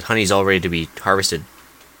if the honey's all ready to be harvested,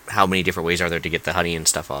 how many different ways are there to get the honey and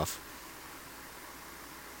stuff off?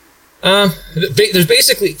 There's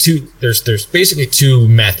basically two. There's basically two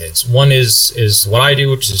methods. One is what I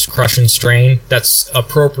do, which is crush and strain. That's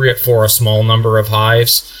appropriate for a small number of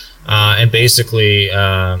hives, and basically,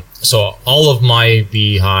 so all of my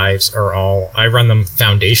bee hives I run them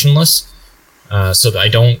foundationless. So that I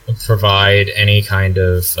don't provide any kind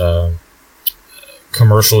of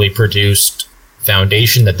commercially produced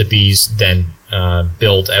foundation that the bees then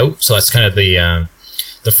build out. So that's kind of the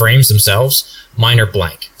frames themselves. Mine are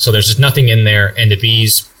blank. So there's just nothing in there, and the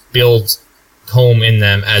bees build comb in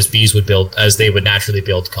them as they would naturally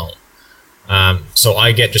build comb. So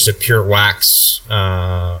I get just a pure wax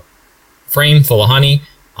frame full of honey.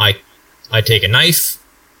 I take a knife,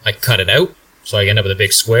 I cut it out. So I end up with a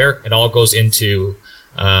big square. It all goes into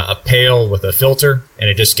a pail with a filter, and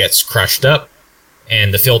it just gets crushed up.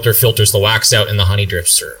 And the filter filters the wax out, and the honey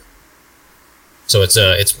drips through. So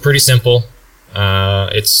it's pretty simple.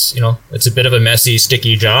 It's a bit of a messy,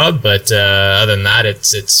 sticky job, but other than that,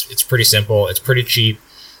 it's pretty simple. It's pretty cheap.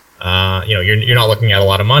 You're not looking at a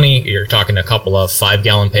lot of money. You're talking a couple of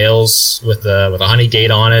 5-gallon pails with a honey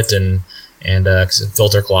gate on it and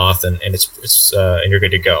filter cloth, and you're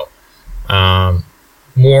good to go.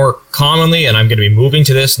 More commonly, and I'm going to be moving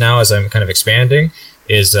to this now as I'm kind of expanding,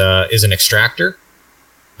 is an extractor.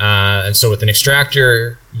 And so with an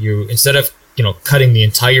extractor, you, instead of cutting the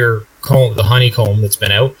entire comb, the honeycomb that's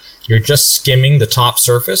been out, you're just skimming the top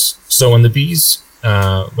surface. So when the bees,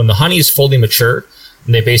 when the honey is fully mature,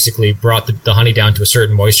 and they basically brought the honey down to a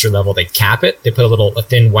certain moisture level, they cap it. They put a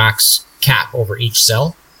thin wax cap over each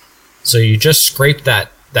cell. So you just scrape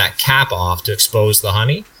that cap off to expose the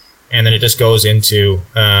honey. And then it just goes into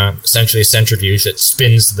essentially a centrifuge that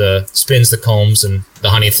spins the combs, and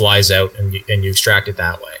the honey flies out, and you extract it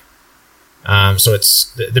that way. So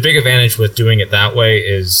it's the big advantage with doing it that way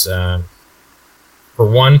is For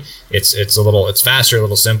one, it's faster, a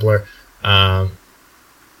little simpler,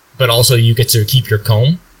 but also you get to keep your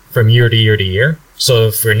comb from year to year to year. So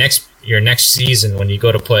for your next season, when you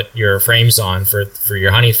go to put your frames on for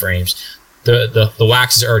your honey frames, the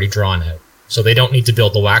wax is already drawn out. So they don't need to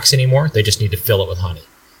build the wax anymore. They just need to fill it with honey.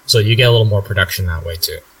 So you get a little more production that way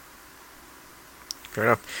too. Fair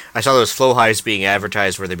enough. I saw those flow hives being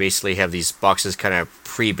advertised where they basically have these boxes kind of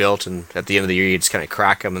pre-built, and at the end of the year you just kind of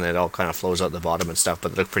crack them and it all kind of flows out the bottom and stuff,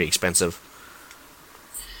 but they look pretty expensive.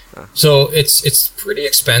 So it's pretty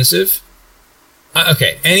expensive.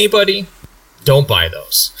 Okay, anybody, don't buy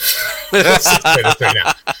those. Let's just say this right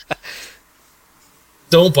now.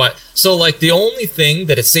 Don't buy. So, like, the only thing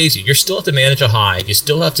that it saves you still have to manage a hive. You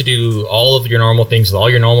still have to do all of your normal things with all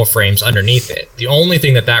your normal frames underneath it. The only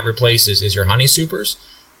thing that replaces is your honey supers.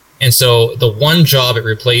 And so the one job it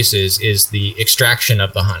replaces is the extraction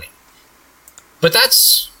of the honey. But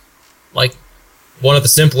that's, like, one of the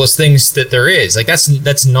simplest things that there is. Like,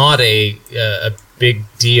 that's not a big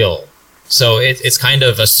deal. So it's kind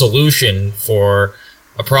of a solution for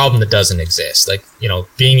a problem that doesn't exist. Like,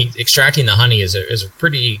 extracting the honey is a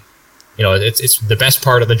pretty, it's the best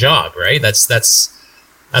part of the job, right? That's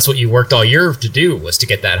what you worked all year to do, was to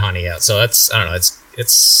get that honey out. So that's, I don't know,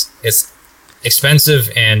 it's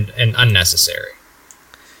expensive and unnecessary.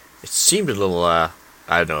 It seemed a little, I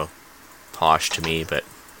don't know, posh to me, but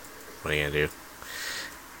what are you gonna do?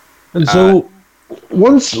 And so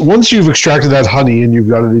once you've extracted that honey and you've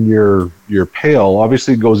got it in your pail,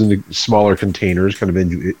 obviously it goes into smaller containers, kind of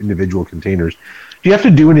individual containers. Do you have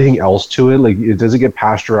to do anything else to it? Like, does it get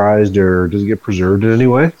pasteurized or does it get preserved in any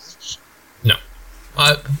way? No.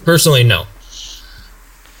 Personally, no.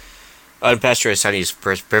 Unpasteurized honey is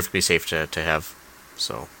perfectly safe to have,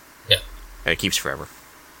 so yeah, and it keeps forever.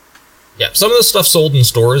 Yeah, some of the stuff sold in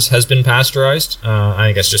stores has been pasteurized. I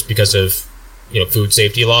think that's just because of food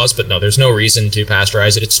safety laws, but no, there's no reason to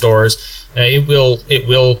pasteurize it at stores. It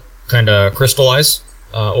will kind of crystallize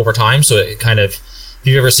over time, so it kind of, if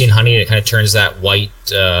you've ever seen honey, it kind of turns that white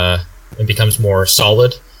and becomes more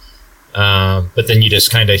solid. But then you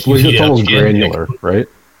just kind of heat it up. It's granular, right?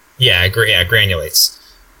 Yeah, granulates.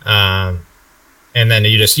 And then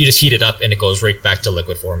you just heat it up and it goes right back to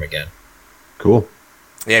liquid form again. Cool.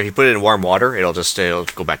 Yeah, if you put it in warm water, it'll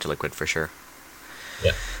go back to liquid for sure.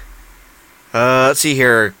 Yeah. Let's see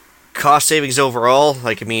here. Cost savings overall.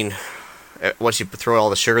 Like, I mean, once you throw all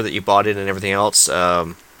the sugar that you bought in and everything else,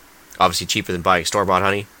 obviously cheaper than buying store-bought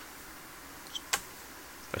honey.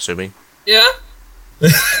 Assuming. Yeah.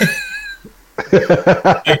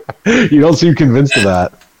 You don't seem convinced of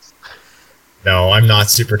that. No, I'm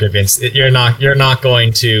not super convinced. You're not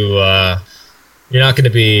going to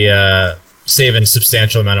be saving a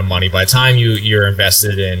substantial amount of money by the time you're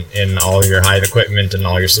invested in all your hive equipment and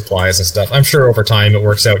all your supplies and stuff. I'm sure over time it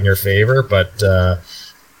works out in your favor, but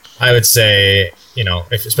I would say,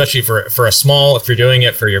 especially for a small, if you're doing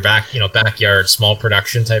it for your backyard small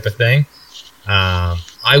production type of thing,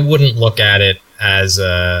 I wouldn't look at it as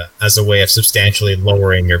a way of substantially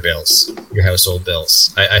lowering your bills, your household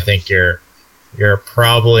bills. I think you're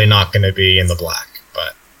probably not going to be in the black,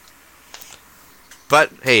 But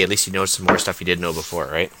hey, at least you know some more stuff you didn't know before,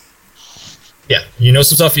 right? Yeah, you know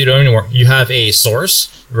some stuff you don't anymore. You have a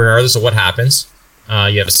source, regardless of what happens.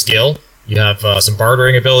 You have a skill. You have some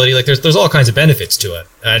bartering ability. Like, there's all kinds of benefits to it.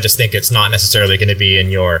 I just think it's not necessarily going to be in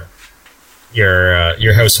your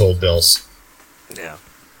household bills. Yeah.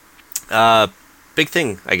 Big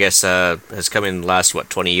thing, I guess, has come in the last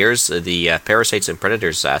 20 years. The parasites and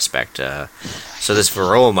predators aspect. So this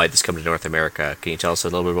varroa mite that's come to North America. Can you tell us a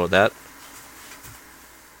little bit about that?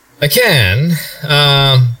 I can.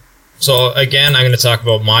 So again, I'm going to talk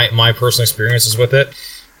about my personal experiences with it.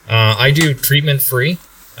 I do treatment-free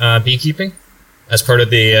beekeeping as part of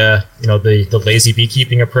the lazy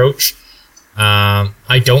beekeeping approach.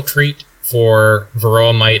 I don't treat for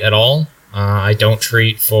varroa mite at all. I don't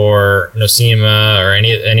treat for nosema or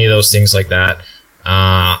any of those things like that.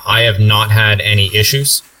 I have not had any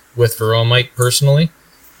issues with varroa mite personally.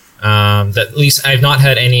 That at least I've not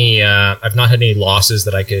had any losses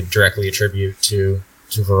that I could directly attribute to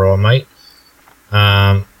varroa mite.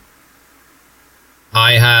 I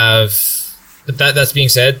have, but that's being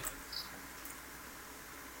said,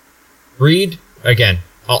 read again.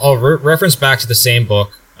 I'll reference back to the same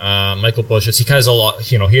book, Michael Bush's. He has a lot,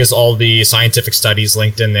 he has all the scientific studies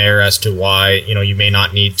linked in there as to why you may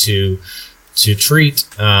not need to treat.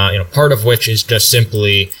 Part of which is just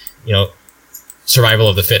simply survival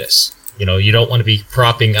of the fittest. You don't want to be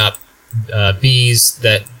propping up bees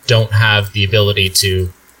that don't have the ability to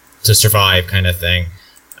survive, kind of thing.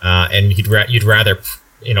 And you'd rather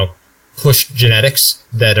push genetics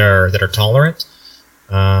that are tolerant.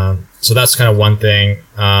 So that's kind of one thing.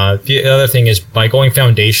 The other thing is by going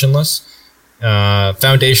foundationless.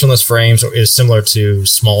 Foundationless frames is similar to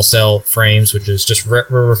small cell frames, which is just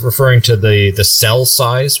referring to the cell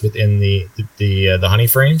size within the honey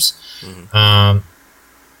frames. Mm-hmm.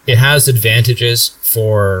 It has advantages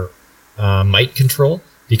for mite control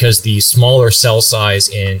because the smaller cell size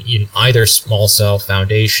in either small cell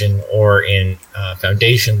foundation or in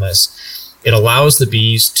foundationless, it allows the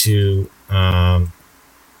bees to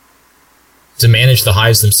manage the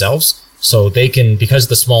hives themselves. So they can, because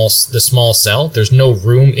the small cell, there's no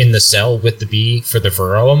room in the cell with the bee for the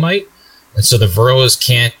varroa mite, and so the varroas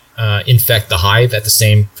can't infect the hive at the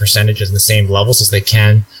same percentages and the same levels as they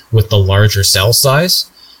can with the larger cell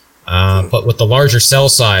size. But with the larger cell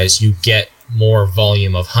size, you get more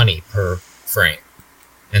volume of honey per frame,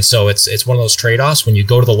 and so it's one of those trade-offs. When you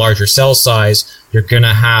go to the larger cell size, you're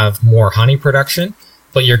gonna have more honey production,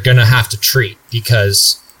 but you're gonna have to treat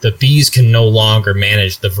because the bees can no longer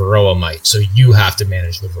manage the varroa mite, so you have to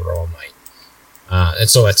manage the varroa mite. And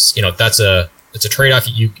so it's that's a trade-off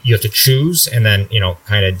you have to choose and then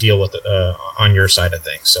kind of deal with on your side of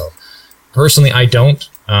things. So personally, I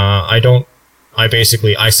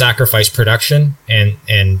sacrifice production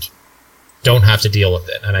and don't have to deal with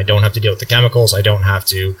it, and I don't have to deal with the chemicals. I don't have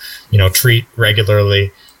to treat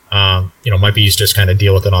regularly. My bees just kind of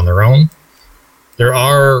deal with it on their own. There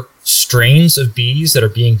are strains of bees that are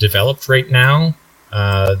being developed right now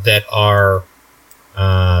that are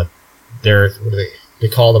what do they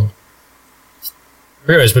call them?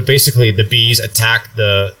 But basically the bees attack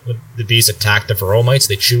the varroa mites.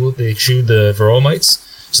 They chew the varroa mites.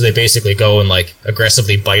 So they basically go and like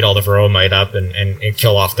aggressively bite all the varroa mite up and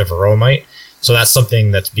kill off the varroa mite. So that's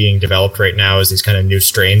something that's being developed right now, is these kind of new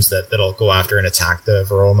strains that'll go after and attack the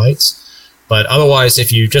varroa mites. But otherwise,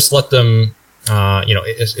 if you just let them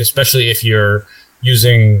especially if you're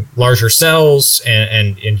using larger cells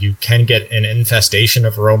and you can get an infestation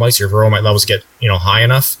of varroa mites, your varroa mite levels get high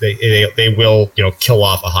enough, they will kill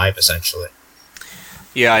off a hive essentially.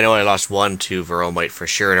 Yeah, I know I lost 1 to varroa mite for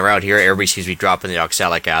sure, and around here everybody seems to be dropping the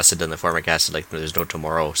oxalic acid and the formic acid like there's no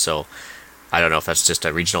tomorrow. So I don't know if that's just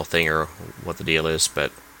a regional thing or what the deal is,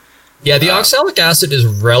 but yeah, the oxalic acid is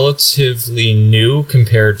relatively new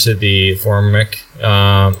compared to the formic.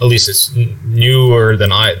 At least it's newer than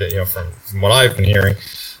from what I've been hearing.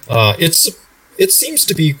 It seems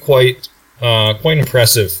to be quite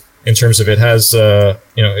impressive in terms of it has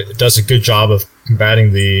it does a good job of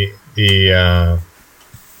combating the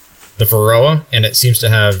varroa, and it seems to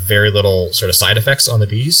have very little sort of side effects on the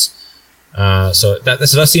bees. So that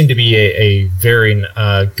does seem to be a very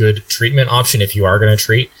good treatment option if you are going to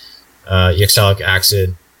treat. The oxalic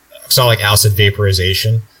acid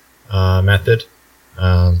vaporization method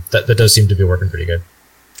that does seem to be working pretty good.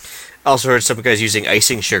 I also heard some guys using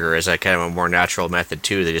icing sugar as a kind of a more natural method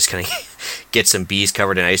too. They just kind of get some bees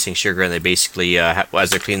covered in icing sugar, and they basically, as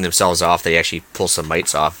they're cleaning themselves off, they actually pull some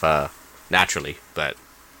mites off naturally. But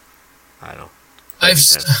I don't know. I've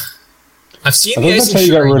seen the icing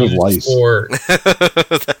sugar used for.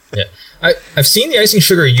 Yeah, I've seen the icing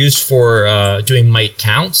sugar used for doing mite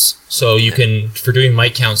counts. So you can, for doing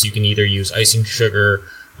mite counts, you can either use icing sugar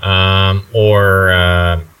or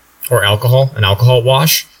alcohol, an alcohol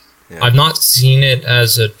wash. Yeah. I've not seen it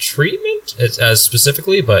as a treatment as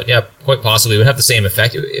specifically, but yeah, quite possibly it would have the same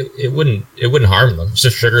effect. It wouldn't harm them. It's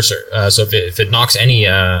just sugar, so if it knocks any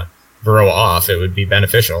varroa off, it would be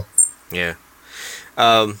beneficial. Yeah.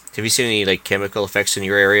 Have you seen any like chemical effects in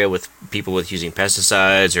your area with people with using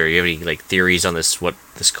pesticides, or you have any like theories on this, what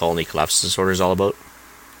this colony collapse disorder is all about?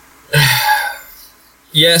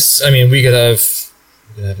 Yes, I mean we could have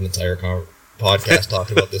an entire podcast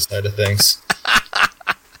talking about this side of things.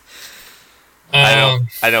 I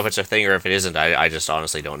don't know if it's a thing or if it isn't. I just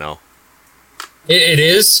honestly don't know. It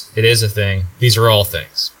is a thing. These are all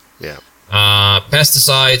things. Yeah.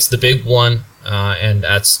 Pesticides, the big one. And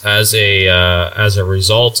that's as a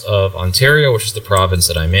result of Ontario, which is the province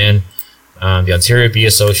that I'm in. The Ontario Bee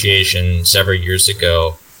Association several years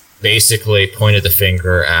ago basically pointed the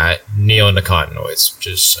finger at neonicotinoids, which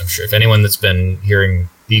is, I'm sure if anyone that's been hearing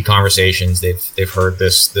bee conversations, they've heard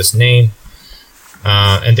this name.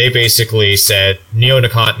 And they basically said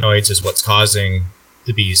neonicotinoids is what's causing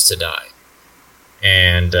the bees to die.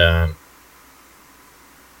 And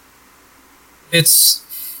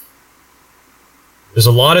there's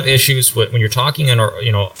a lot of issues when you're talking, when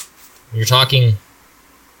you're talking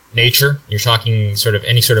nature, you're talking sort of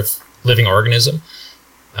any sort of living organism.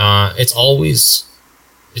 It's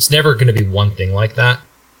never going to be one thing like that.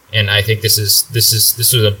 And I think this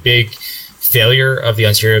was a big failure of the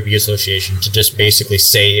Ontario Bee Association to just basically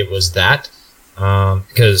say it was that,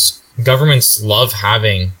 because governments love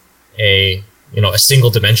having a single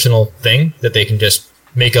dimensional thing that they can just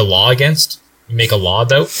make a law against, make a law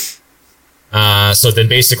about. So then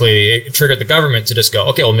basically it triggered the government to just go,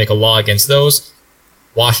 okay, we'll make a law against those,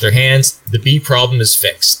 wash their hands, the bee problem is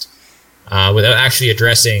fixed, without actually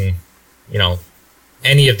addressing,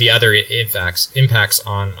 any of the other impacts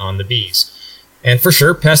on the bees. And for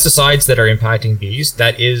sure, pesticides that are impacting bees,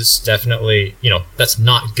 that is definitely, that's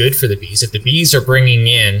not good for the bees. If the bees are bringing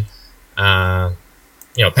in,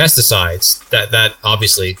 pesticides, that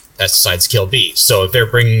obviously pesticides kill bees. So if they're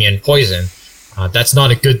bringing in poison, that's not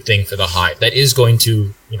a good thing for the hive. That is going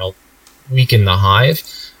to, weaken the hive.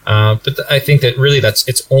 But I think that really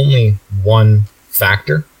it's only one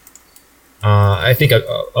factor. I think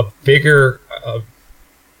a bigger, I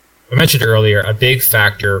mentioned earlier, a big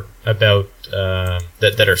factor about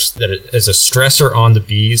that is a stressor on the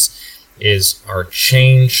bees is our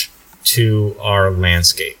change to our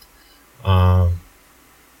landscape. Our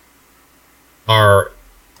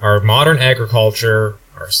modern agriculture,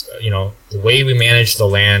 the way we manage the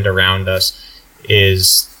land around us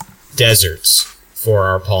is deserts for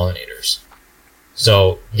our pollinators.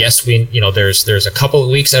 So yes, there's a couple of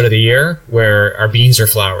weeks out of the year where our beans are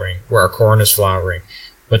flowering, where our corn is flowering,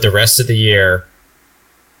 but the rest of the year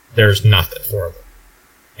there's nothing for them.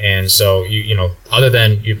 And so other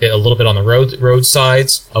than you bit a little bit on the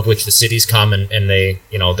roadsides, of which the cities come and they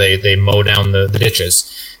mow down the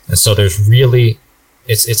ditches, and so there's really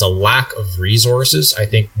it's a lack of resources, I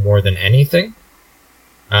think, more than anything,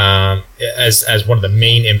 as one of the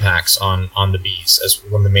main impacts on the bees, as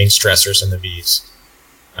one of the main stressors in the bees.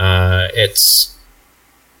 It's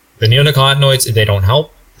the neonicotinoids, they don't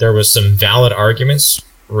help. There was some valid arguments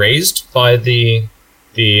raised by the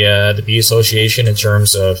Bee Association in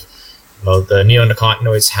terms of the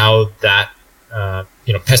neonicotinoids, how that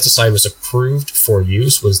pesticide was approved for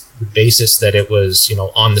use was the basis that it was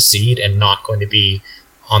on the seed and not going to be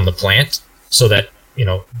on the plant, so that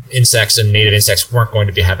insects and native insects weren't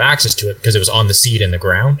going to have access to it because it was on the seed in the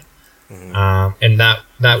ground. Mm-hmm. And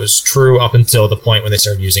that was true up until the point when they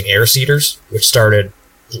started using air seeders, which started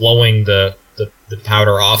blowing the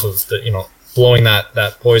powder off of blowing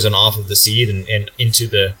that poison off of the seed and into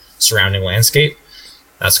the surrounding landscape.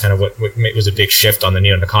 That's kind of what was a big shift on the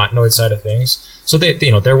neonicotinoid side of things. So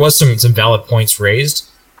there was some valid points raised,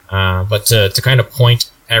 but to kind of point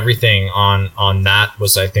everything on that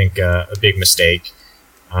was, I think, a big mistake,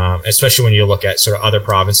 especially when you look at sort of other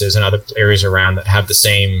provinces and other areas around that have the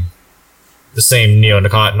same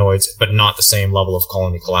neonicotinoids, but not the same level of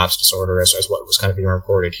colony collapse disorder as what was kind of being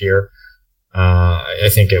reported here. I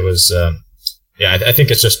think it was, I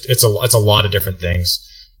think it's a lot of different things.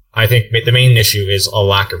 I think the main issue is a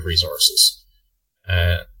lack of resources,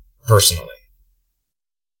 personally.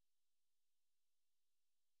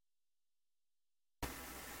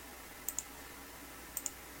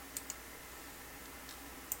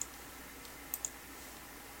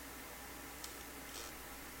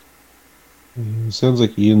 Sounds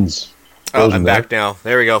like Ian's. Oh, I'm back now.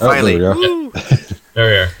 There we go. Finally. There we go. There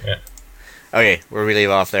we are. Yeah. Okay, where we leave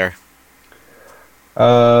off there.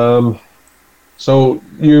 So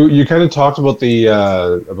you kind of talked about the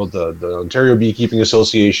Ontario Beekeeping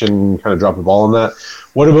Association, kind of dropped the ball on that.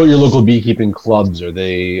 What about your local beekeeping clubs? Are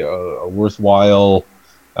they a worthwhile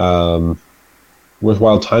time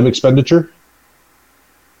expenditure?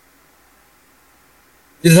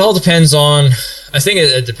 It all depends on. I think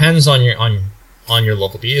it depends on your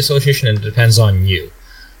local bee association, and it depends on you.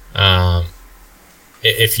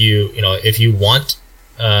 If you want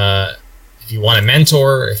a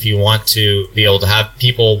mentor, if you want to be able to have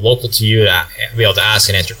people local to you to be able to ask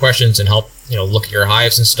and answer questions and help, look at your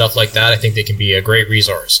hives and stuff like that, I think they can be a great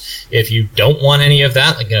resource. If you don't want any of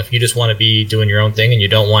that, if you just want to be doing your own thing and you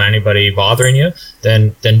don't want anybody bothering you,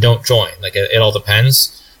 then don't join. It all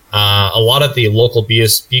depends. A lot of the local bee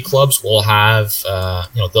clubs will have,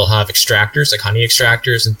 they'll have extractors, like honey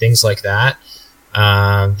extractors and things like that,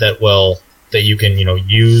 that you can,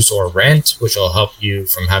 use or rent, which will help you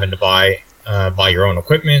from having to buy your own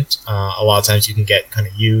equipment. A lot of times you can get kind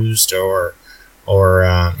of used or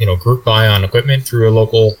group buy on equipment through a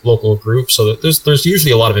local group. So there's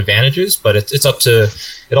usually a lot of advantages, but it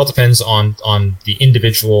all depends on the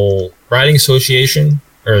individual riding association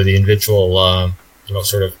or the individual,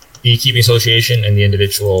 sort of beekeeping association and the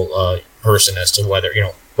individual person as to whether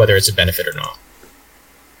it's a benefit or not.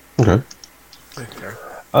 Okay.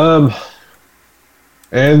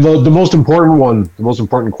 And the most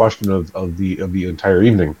important question of the entire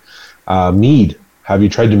evening, mead. Have you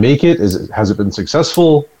tried to make it? Has it been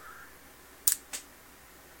successful?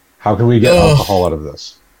 How can we get alcohol out of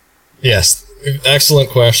this? Yes, excellent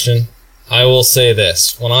question. I will say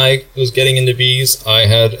this. When I was getting into bees, I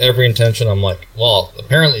had every intention. I'm like, well,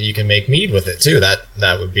 apparently you can make mead with it too.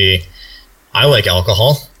 That would be... I like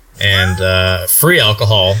alcohol, and free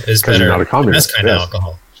alcohol is better not a than this kind of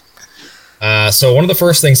alcohol. So one of the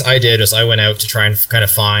first things I did is I went out to try and kind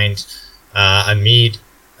of find a mead,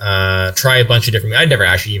 try a bunch of different... I'd never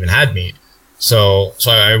actually even had mead. So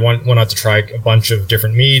I went out to try a bunch of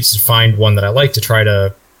different meads to find one that I like to try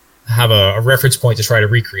to have a reference point to try to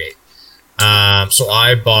recreate. So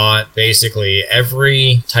I bought basically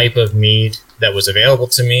every type of mead that was available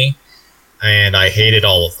to me, and I hated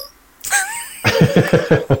all of them.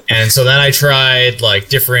 And so then I tried like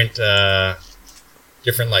different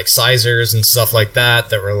like sizers and stuff like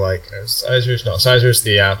that were like sizers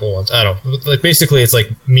the apple ones. I don't know. Like basically it's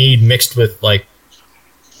like mead mixed with like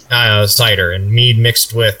cider and mead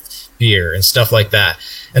mixed with beer and stuff like that.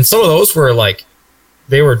 And some of those were like,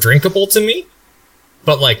 they were drinkable to me,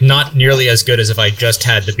 but like not nearly as good as if I just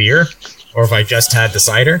had the beer or if I just had the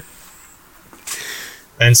cider.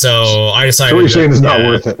 And so I decided... So what you're saying is not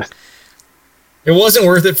worth it. It wasn't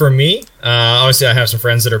worth it for me. Obviously, I have some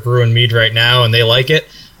friends that are brewing mead right now, and they like it.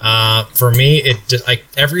 For me, it just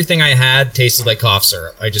everything I had tasted like cough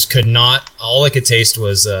syrup. I just could not. All I could taste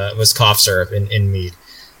was cough syrup in mead.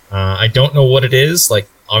 I don't know what it is. Like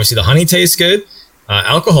obviously, the honey tastes good,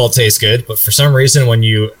 alcohol tastes good, but for some reason, when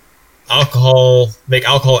you make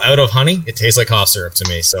alcohol out of honey, it tastes like cough syrup to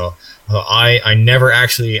me. So I never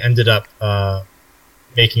actually ended up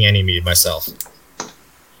making any mead myself.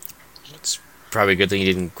 Probably a good thing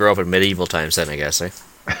you didn't grow up in medieval times then, I guess, eh?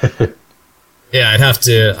 Yeah, I'd have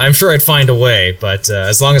to... I'm sure I'd find a way, but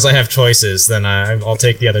as long as I have choices, then I'll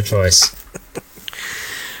take the other choice.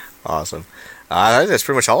 Awesome. I think that's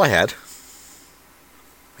pretty much all I had.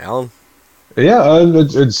 Alan? Yeah,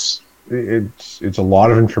 it's a lot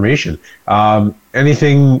of information.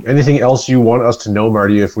 Anything else you want us to know,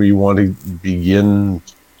 Marty, if we want to begin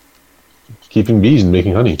keeping bees and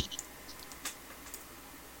making honey?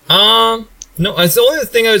 No, the only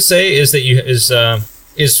thing I would say is that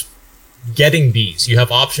is getting bees. You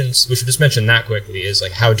have options. We should just mention that quickly. Is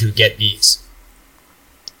like how to get bees.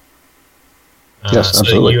 Yes,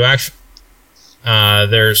 absolutely. So you actually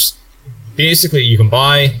there's basically you can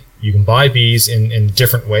buy bees in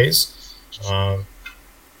different ways. You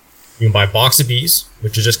can buy a box of bees,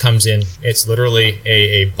 which just comes in. It's literally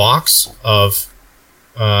a box of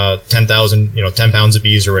 10,000, 10 pounds of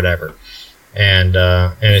bees or whatever. And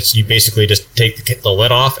it's you basically just take the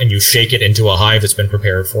lid off and you shake it into a hive that's been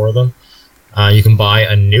prepared for them. You can buy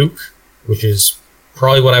a nuke, which is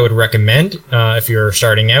probably what I would recommend if you're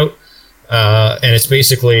starting out. And it's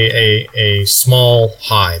basically a small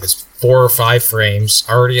hive. It's 4 or 5 frames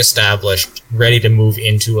already established, ready to move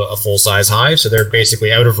into a full-size hive. So they're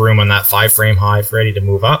basically out of room on that 5-frame hive, ready to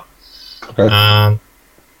move up. Okay.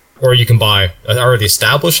 Or you can buy already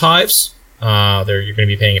established hives. You're going to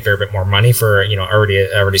be paying a fair bit more money for already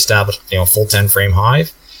established full 10-frame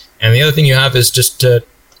hive. And the other thing you have is just to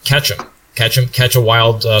catch a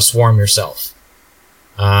wild swarm yourself.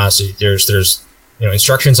 So there's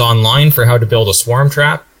instructions online for how to build a swarm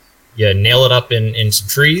trap. You nail it up in some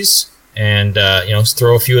trees and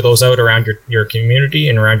throw a few of those out around your community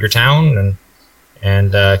and around your town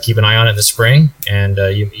and keep an eye on it in the spring. And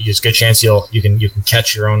there's a good chance you can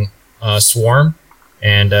catch your own swarm.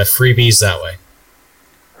 And free bees that way.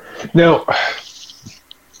 Now,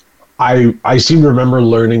 I seem to remember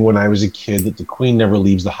learning when I was a kid that the queen never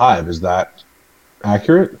leaves the hive. Is that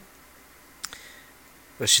accurate?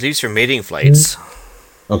 Well, she leaves for mating flights.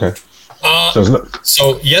 Okay.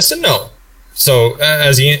 So yes and no. So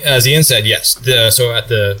as Ian said, yes.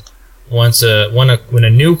 When a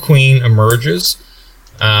new queen emerges,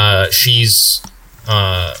 she's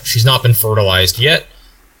not been fertilized yet.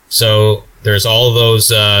 So there's all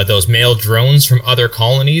those male drones from other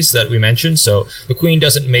colonies that we mentioned. So the queen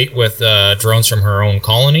doesn't mate with drones from her own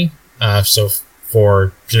colony. So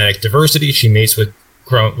for genetic diversity, she mates with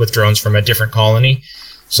drones from a different colony.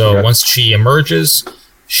 So Once she emerges,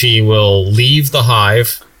 she will leave the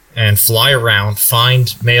hive and fly around,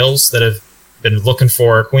 find males that have been looking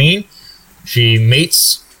for a queen. She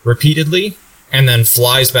mates repeatedly and then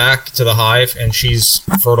flies back to the hive, and she's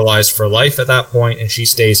fertilized for life at that point, and she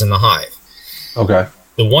stays in the hive. Okay.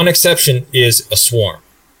 The one exception is a swarm.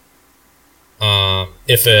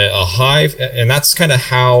 If a hive, and that's kind of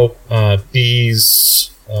how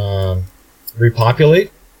bees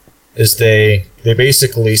repopulate, is they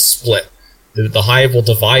basically split. The hive will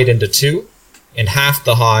divide into 2, and half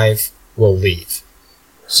the hive will leave.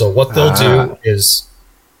 So what they'll do is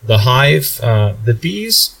the hive, the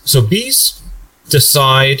bees. So bees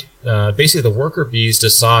decide, basically the worker bees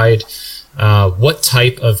decide what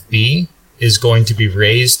type of bee is going to be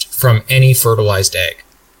raised from any fertilized egg.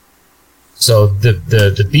 So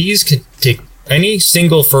the bees can take any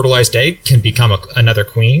single fertilized egg can become another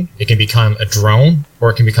queen. It can become a drone, or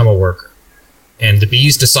it can become a worker. And the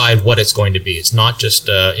bees decide what it's going to be. It's not just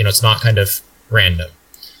it's not kind of random.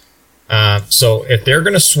 So if they're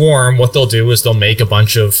going to swarm, what they'll do is they'll make a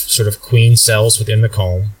bunch of sort of queen cells within the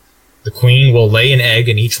comb. The queen will lay an egg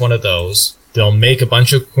in each one of those. They'll make a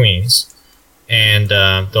bunch of queens, and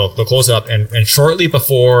they'll close it up. And shortly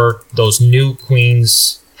before those new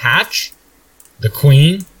queens hatch, the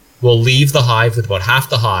queen will leave the hive with about half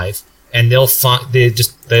the hive, and they'll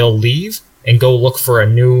leave and go look for a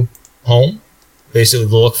new home. Basically,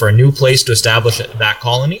 they'll look for a new place to establish that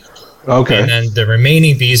colony. Okay. And then the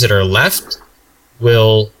remaining bees that are left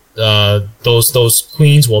will those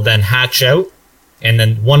queens will then hatch out, and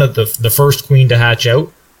then one of the first queen to hatch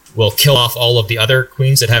out will kill off all of the other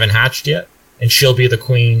queens that haven't hatched yet, and she'll be the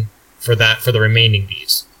queen for the remaining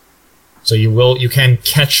bees. So you can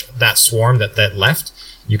catch that swarm that left.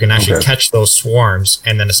 You can actually catch those swarms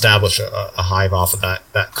and then establish a hive off of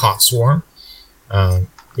that caught swarm,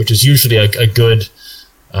 which is usually a good.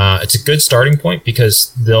 It's a good starting point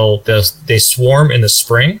because they swarm in the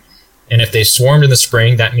spring, and if they swarmed in the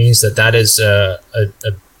spring, that means that is a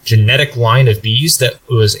genetic line of bees that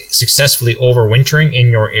was successfully overwintering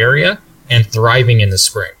in your area and thriving in the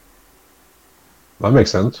spring. That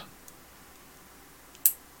makes sense.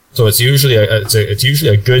 So it's usually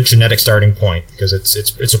a good genetic starting point because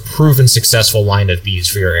it's a proven successful line of bees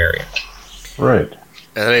for your area. Right.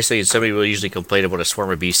 And the nice thing is somebody will usually complain about a swarm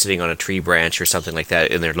of bees sitting on a tree branch or something like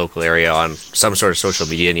that in their local area on some sort of social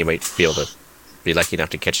media, and you might be able to be lucky enough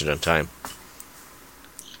to catch it on time.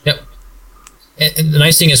 Yep. And the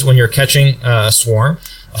nice thing is when you're catching a swarm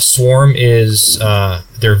is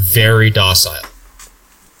they're very docile.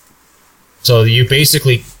 So you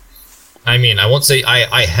basically, I won't say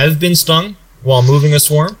I have been stung while moving a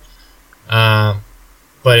swarm,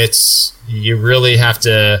 but you really have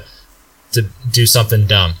to do something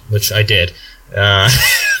dumb, which I did,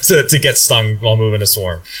 to get stung while moving a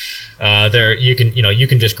swarm. You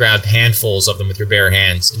can just grab handfuls of them with your bare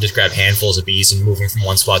hands and just grab handfuls of bees and move them from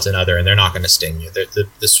one spot to another, and they're not going to sting you.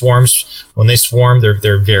 The swarms, when they swarm,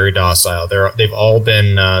 they're very docile. They've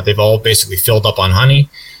all basically filled up on honey,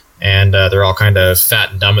 and they're all kind of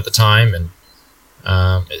fat and dumb at the time, and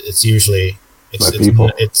it's usually my people.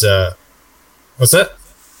 What's that?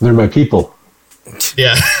 They're my people.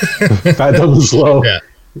 Yeah. Fat, dumb, and slow. Yeah.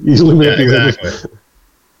 Easily manipulated. Exactly.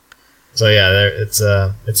 So yeah,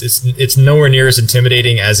 it's nowhere near as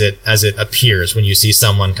intimidating as it appears when you see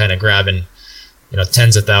someone kind of grabbing,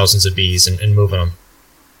 tens of thousands of bees and moving them.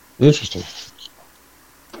 Interesting.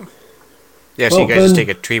 Yeah, so you guys just take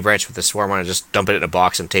a tree branch with a swarm on it, just dump it in a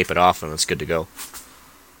box and tape it off, and it's good to go.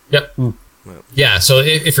 Yep. Yeah, so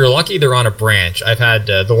if you're lucky, they're on a branch. I've had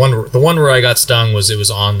the one where I got stung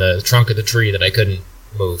was on the trunk of the tree that I couldn't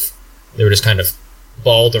move. They were just kind of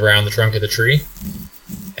balled around the trunk of the tree,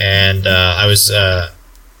 and I was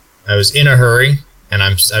in a hurry, and I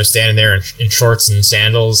was standing there in shorts and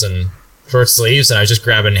sandals and short sleeves, and I was just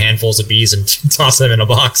grabbing handfuls of bees and tossing them in a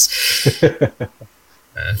box.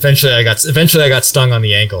 Eventually, I got stung on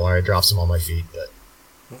the ankle, or I dropped some on my feet. But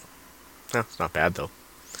it's not bad though.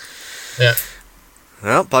 Yeah.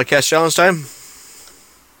 Well, podcast challenge time.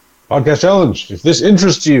 Podcast challenge. If this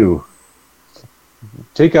interests you,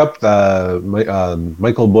 take up the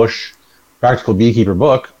Michael Bush Practical Beekeeper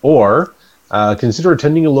book, or consider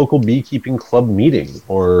attending a local beekeeping club meeting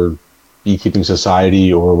or beekeeping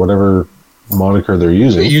society or whatever moniker they're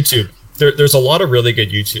using. YouTube. There's a lot of really good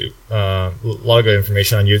YouTube. A lot of good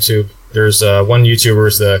information on YouTube. There's one YouTuber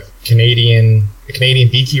is the Canadian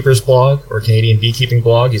Beekeepers blog or Canadian Beekeeping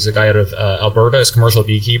blog. He's a guy out of Alberta. He's a commercial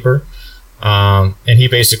beekeeper, and he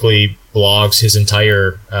basically blogs his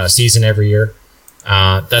entire season every year.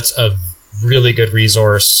 That's a really good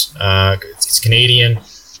resource. It's Canadian,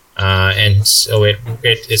 and so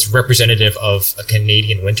it's representative of a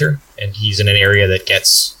Canadian winter, and he's in an area that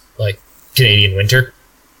gets like Canadian winter.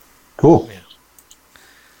 Cool. Yeah.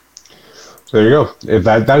 So there you go. If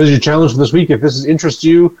that is your challenge for this week, if this interests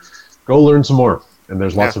you, go learn some more. And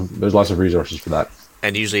there's lots of resources for that.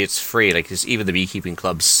 And usually it's free. Like even the beekeeping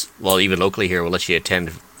clubs, well, even locally here, will let you attend,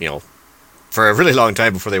 for a really long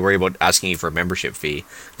time before they worry about asking you for a membership fee.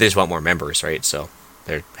 They just want more members, right? So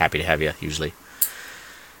they're happy to have you usually.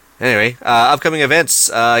 Anyway, upcoming events.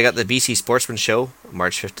 I got the BC Sportsman Show,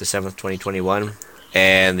 March 5th to 7th, 2021.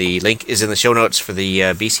 And the link is in the show notes for the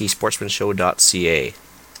bcsportsmanshow.ca.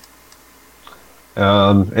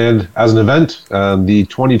 And as an event, the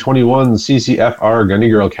 2021 CCFR Gunny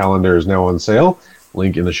Girl calendar is now on sale.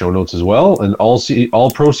 Link in the show notes as well. And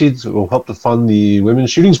all proceeds will help to fund the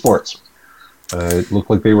women's shooting sports. It looked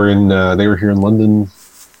like they were here in London,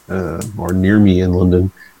 or near me in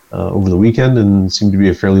London, over the weekend, and seemed to be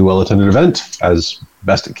a fairly well attended event, as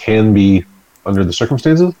best it can be under the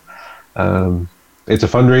circumstances. It's a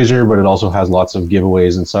fundraiser, but it also has lots of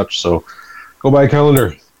giveaways and such. So go buy a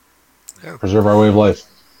calendar. Yeah. Preserve our way of life.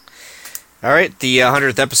 All right, the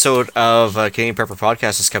 100th episode of Canadian Prepper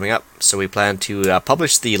Podcast is coming up, so we plan to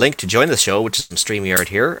publish the link to join the show, which is on StreamYard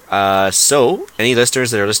here. So any listeners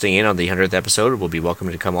that are listening in on the 100th episode will be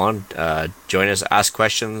welcome to come on, join us, ask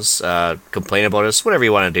questions, complain about us, whatever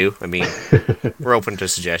you want to do. I mean, we're open to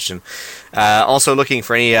suggestion. Also looking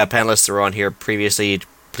for any panelists that were on here previously,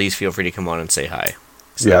 please feel free to come on and say hi.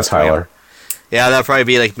 So yeah, Tyler. Yeah, that'll probably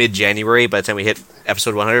be like mid-January by the time we hit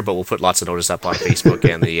episode 100, but we'll put lots of notice up on Facebook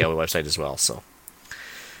and the website as well. So,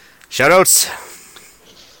 shout-outs.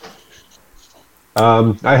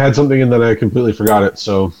 I had something and then I completely forgot it,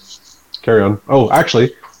 so carry on. Oh,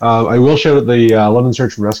 actually, I will shout out the London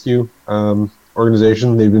Search and Rescue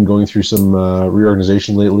organization. They've been going through some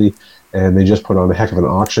reorganization lately, and they just put on a heck of an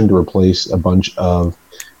auction to replace a bunch of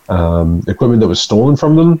equipment that was stolen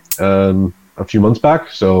from them a few months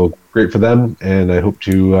back. So great for them, and I hope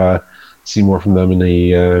to see more from them in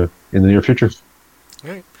the near future.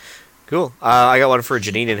 All right, cool. I got one for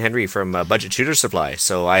Janine and Henry from Budget Shooter Supply.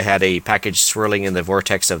 So I had a package swirling in the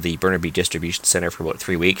vortex of the Burnaby Distribution Center for about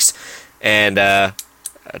 3 weeks, and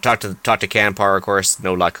talked to Canpar, of course,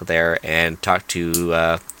 no luck there, and talked to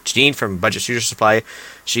Janine from Budget Shooter Supply.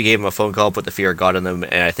 She gave him a phone call, put the fear of God in them,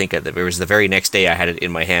 and I think it was the very next day I had it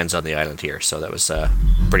in my hands on the island here. So that was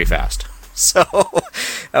pretty fast. So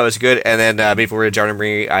that was good. And then Maple Ridge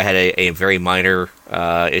Armory, I had a very minor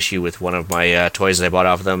issue with one of my toys that I bought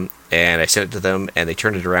off of them, and I sent it to them, and they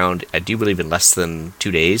turned it around, I do believe, in less than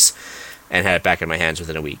 2 days, and had it back in my hands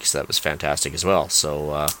within a week. So that was fantastic as well.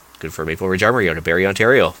 So good for Maple Ridge Armory out of Barrie,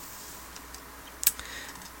 Ontario.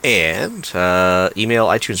 And email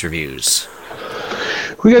iTunes reviews.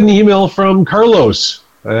 We got an email from Carlos,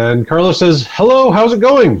 and Carlos says, "Hello, how's it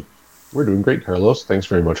going?" We're doing great, Carlos. Thanks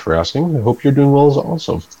very much for asking. I hope you're doing well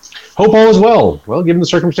also. Hope all is well. Well, given the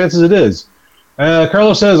circumstances, it is.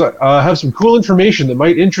 Carlos says, I have some cool information that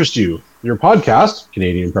might interest you. Your podcast,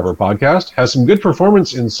 Canadian Prepper Podcast, has some good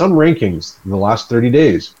performance in some rankings in the last 30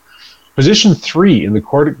 days. Position 3 in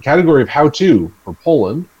the category of how-to for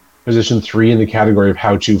Poland. Position 3 in the category of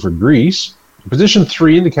how-to for Greece. Position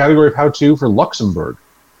 3 in the category of how-to for Luxembourg.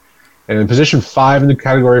 And position 5 in the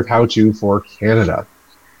category of how-to for Canada.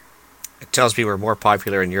 It tells me we're more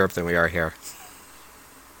popular in Europe than we are here.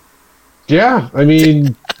 Yeah, I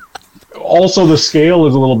mean, also the scale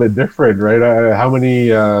is a little bit different, right? How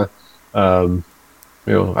many, I don't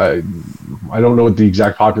know what the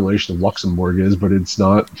exact population of Luxembourg is, but it's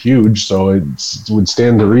not huge, so it would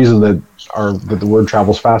stand to reason that the word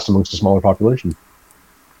travels fast amongst a smaller population.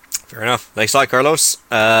 Fair enough. Thanks a lot, Carlos.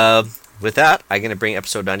 With that, I'm going to bring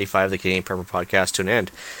episode 95 of the Canadian Prepper Podcast to an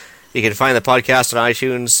end. You can find the podcast on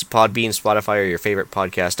iTunes, Podbean, Spotify, or your favorite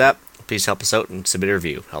podcast app. Please help us out and submit a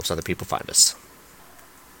review. It helps other people find us.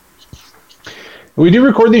 We do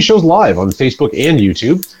record these shows live on Facebook and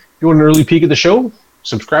YouTube. If you want an early peek at the show,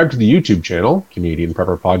 subscribe to the YouTube channel, Canadian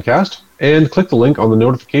Prepper Podcast, and click the link on the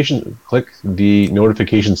notifications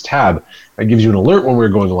tab. That gives you an alert when we're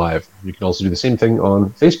going live. You can also do the same thing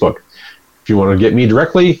on Facebook. If you want to get me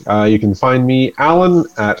directly, you can find me, Alan,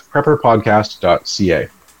 at prepperpodcast.ca.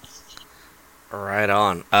 Right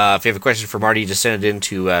on. If you have a question for Marty, just send it in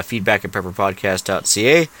to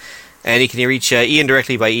feedback@prepperpodcast.ca. And you can reach Ian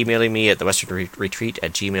directly by emailing me at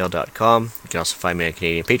thewesternretreat@gmail.com. You can also find me on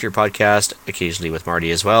Canadian Patriot Podcast, occasionally with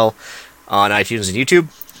Marty as well, on iTunes and YouTube.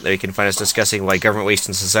 There you can find us discussing why government waste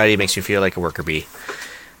in society makes you feel like a worker bee.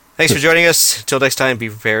 Thanks for joining us. Until next time, be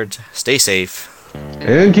prepared, stay safe,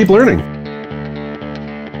 and keep learning.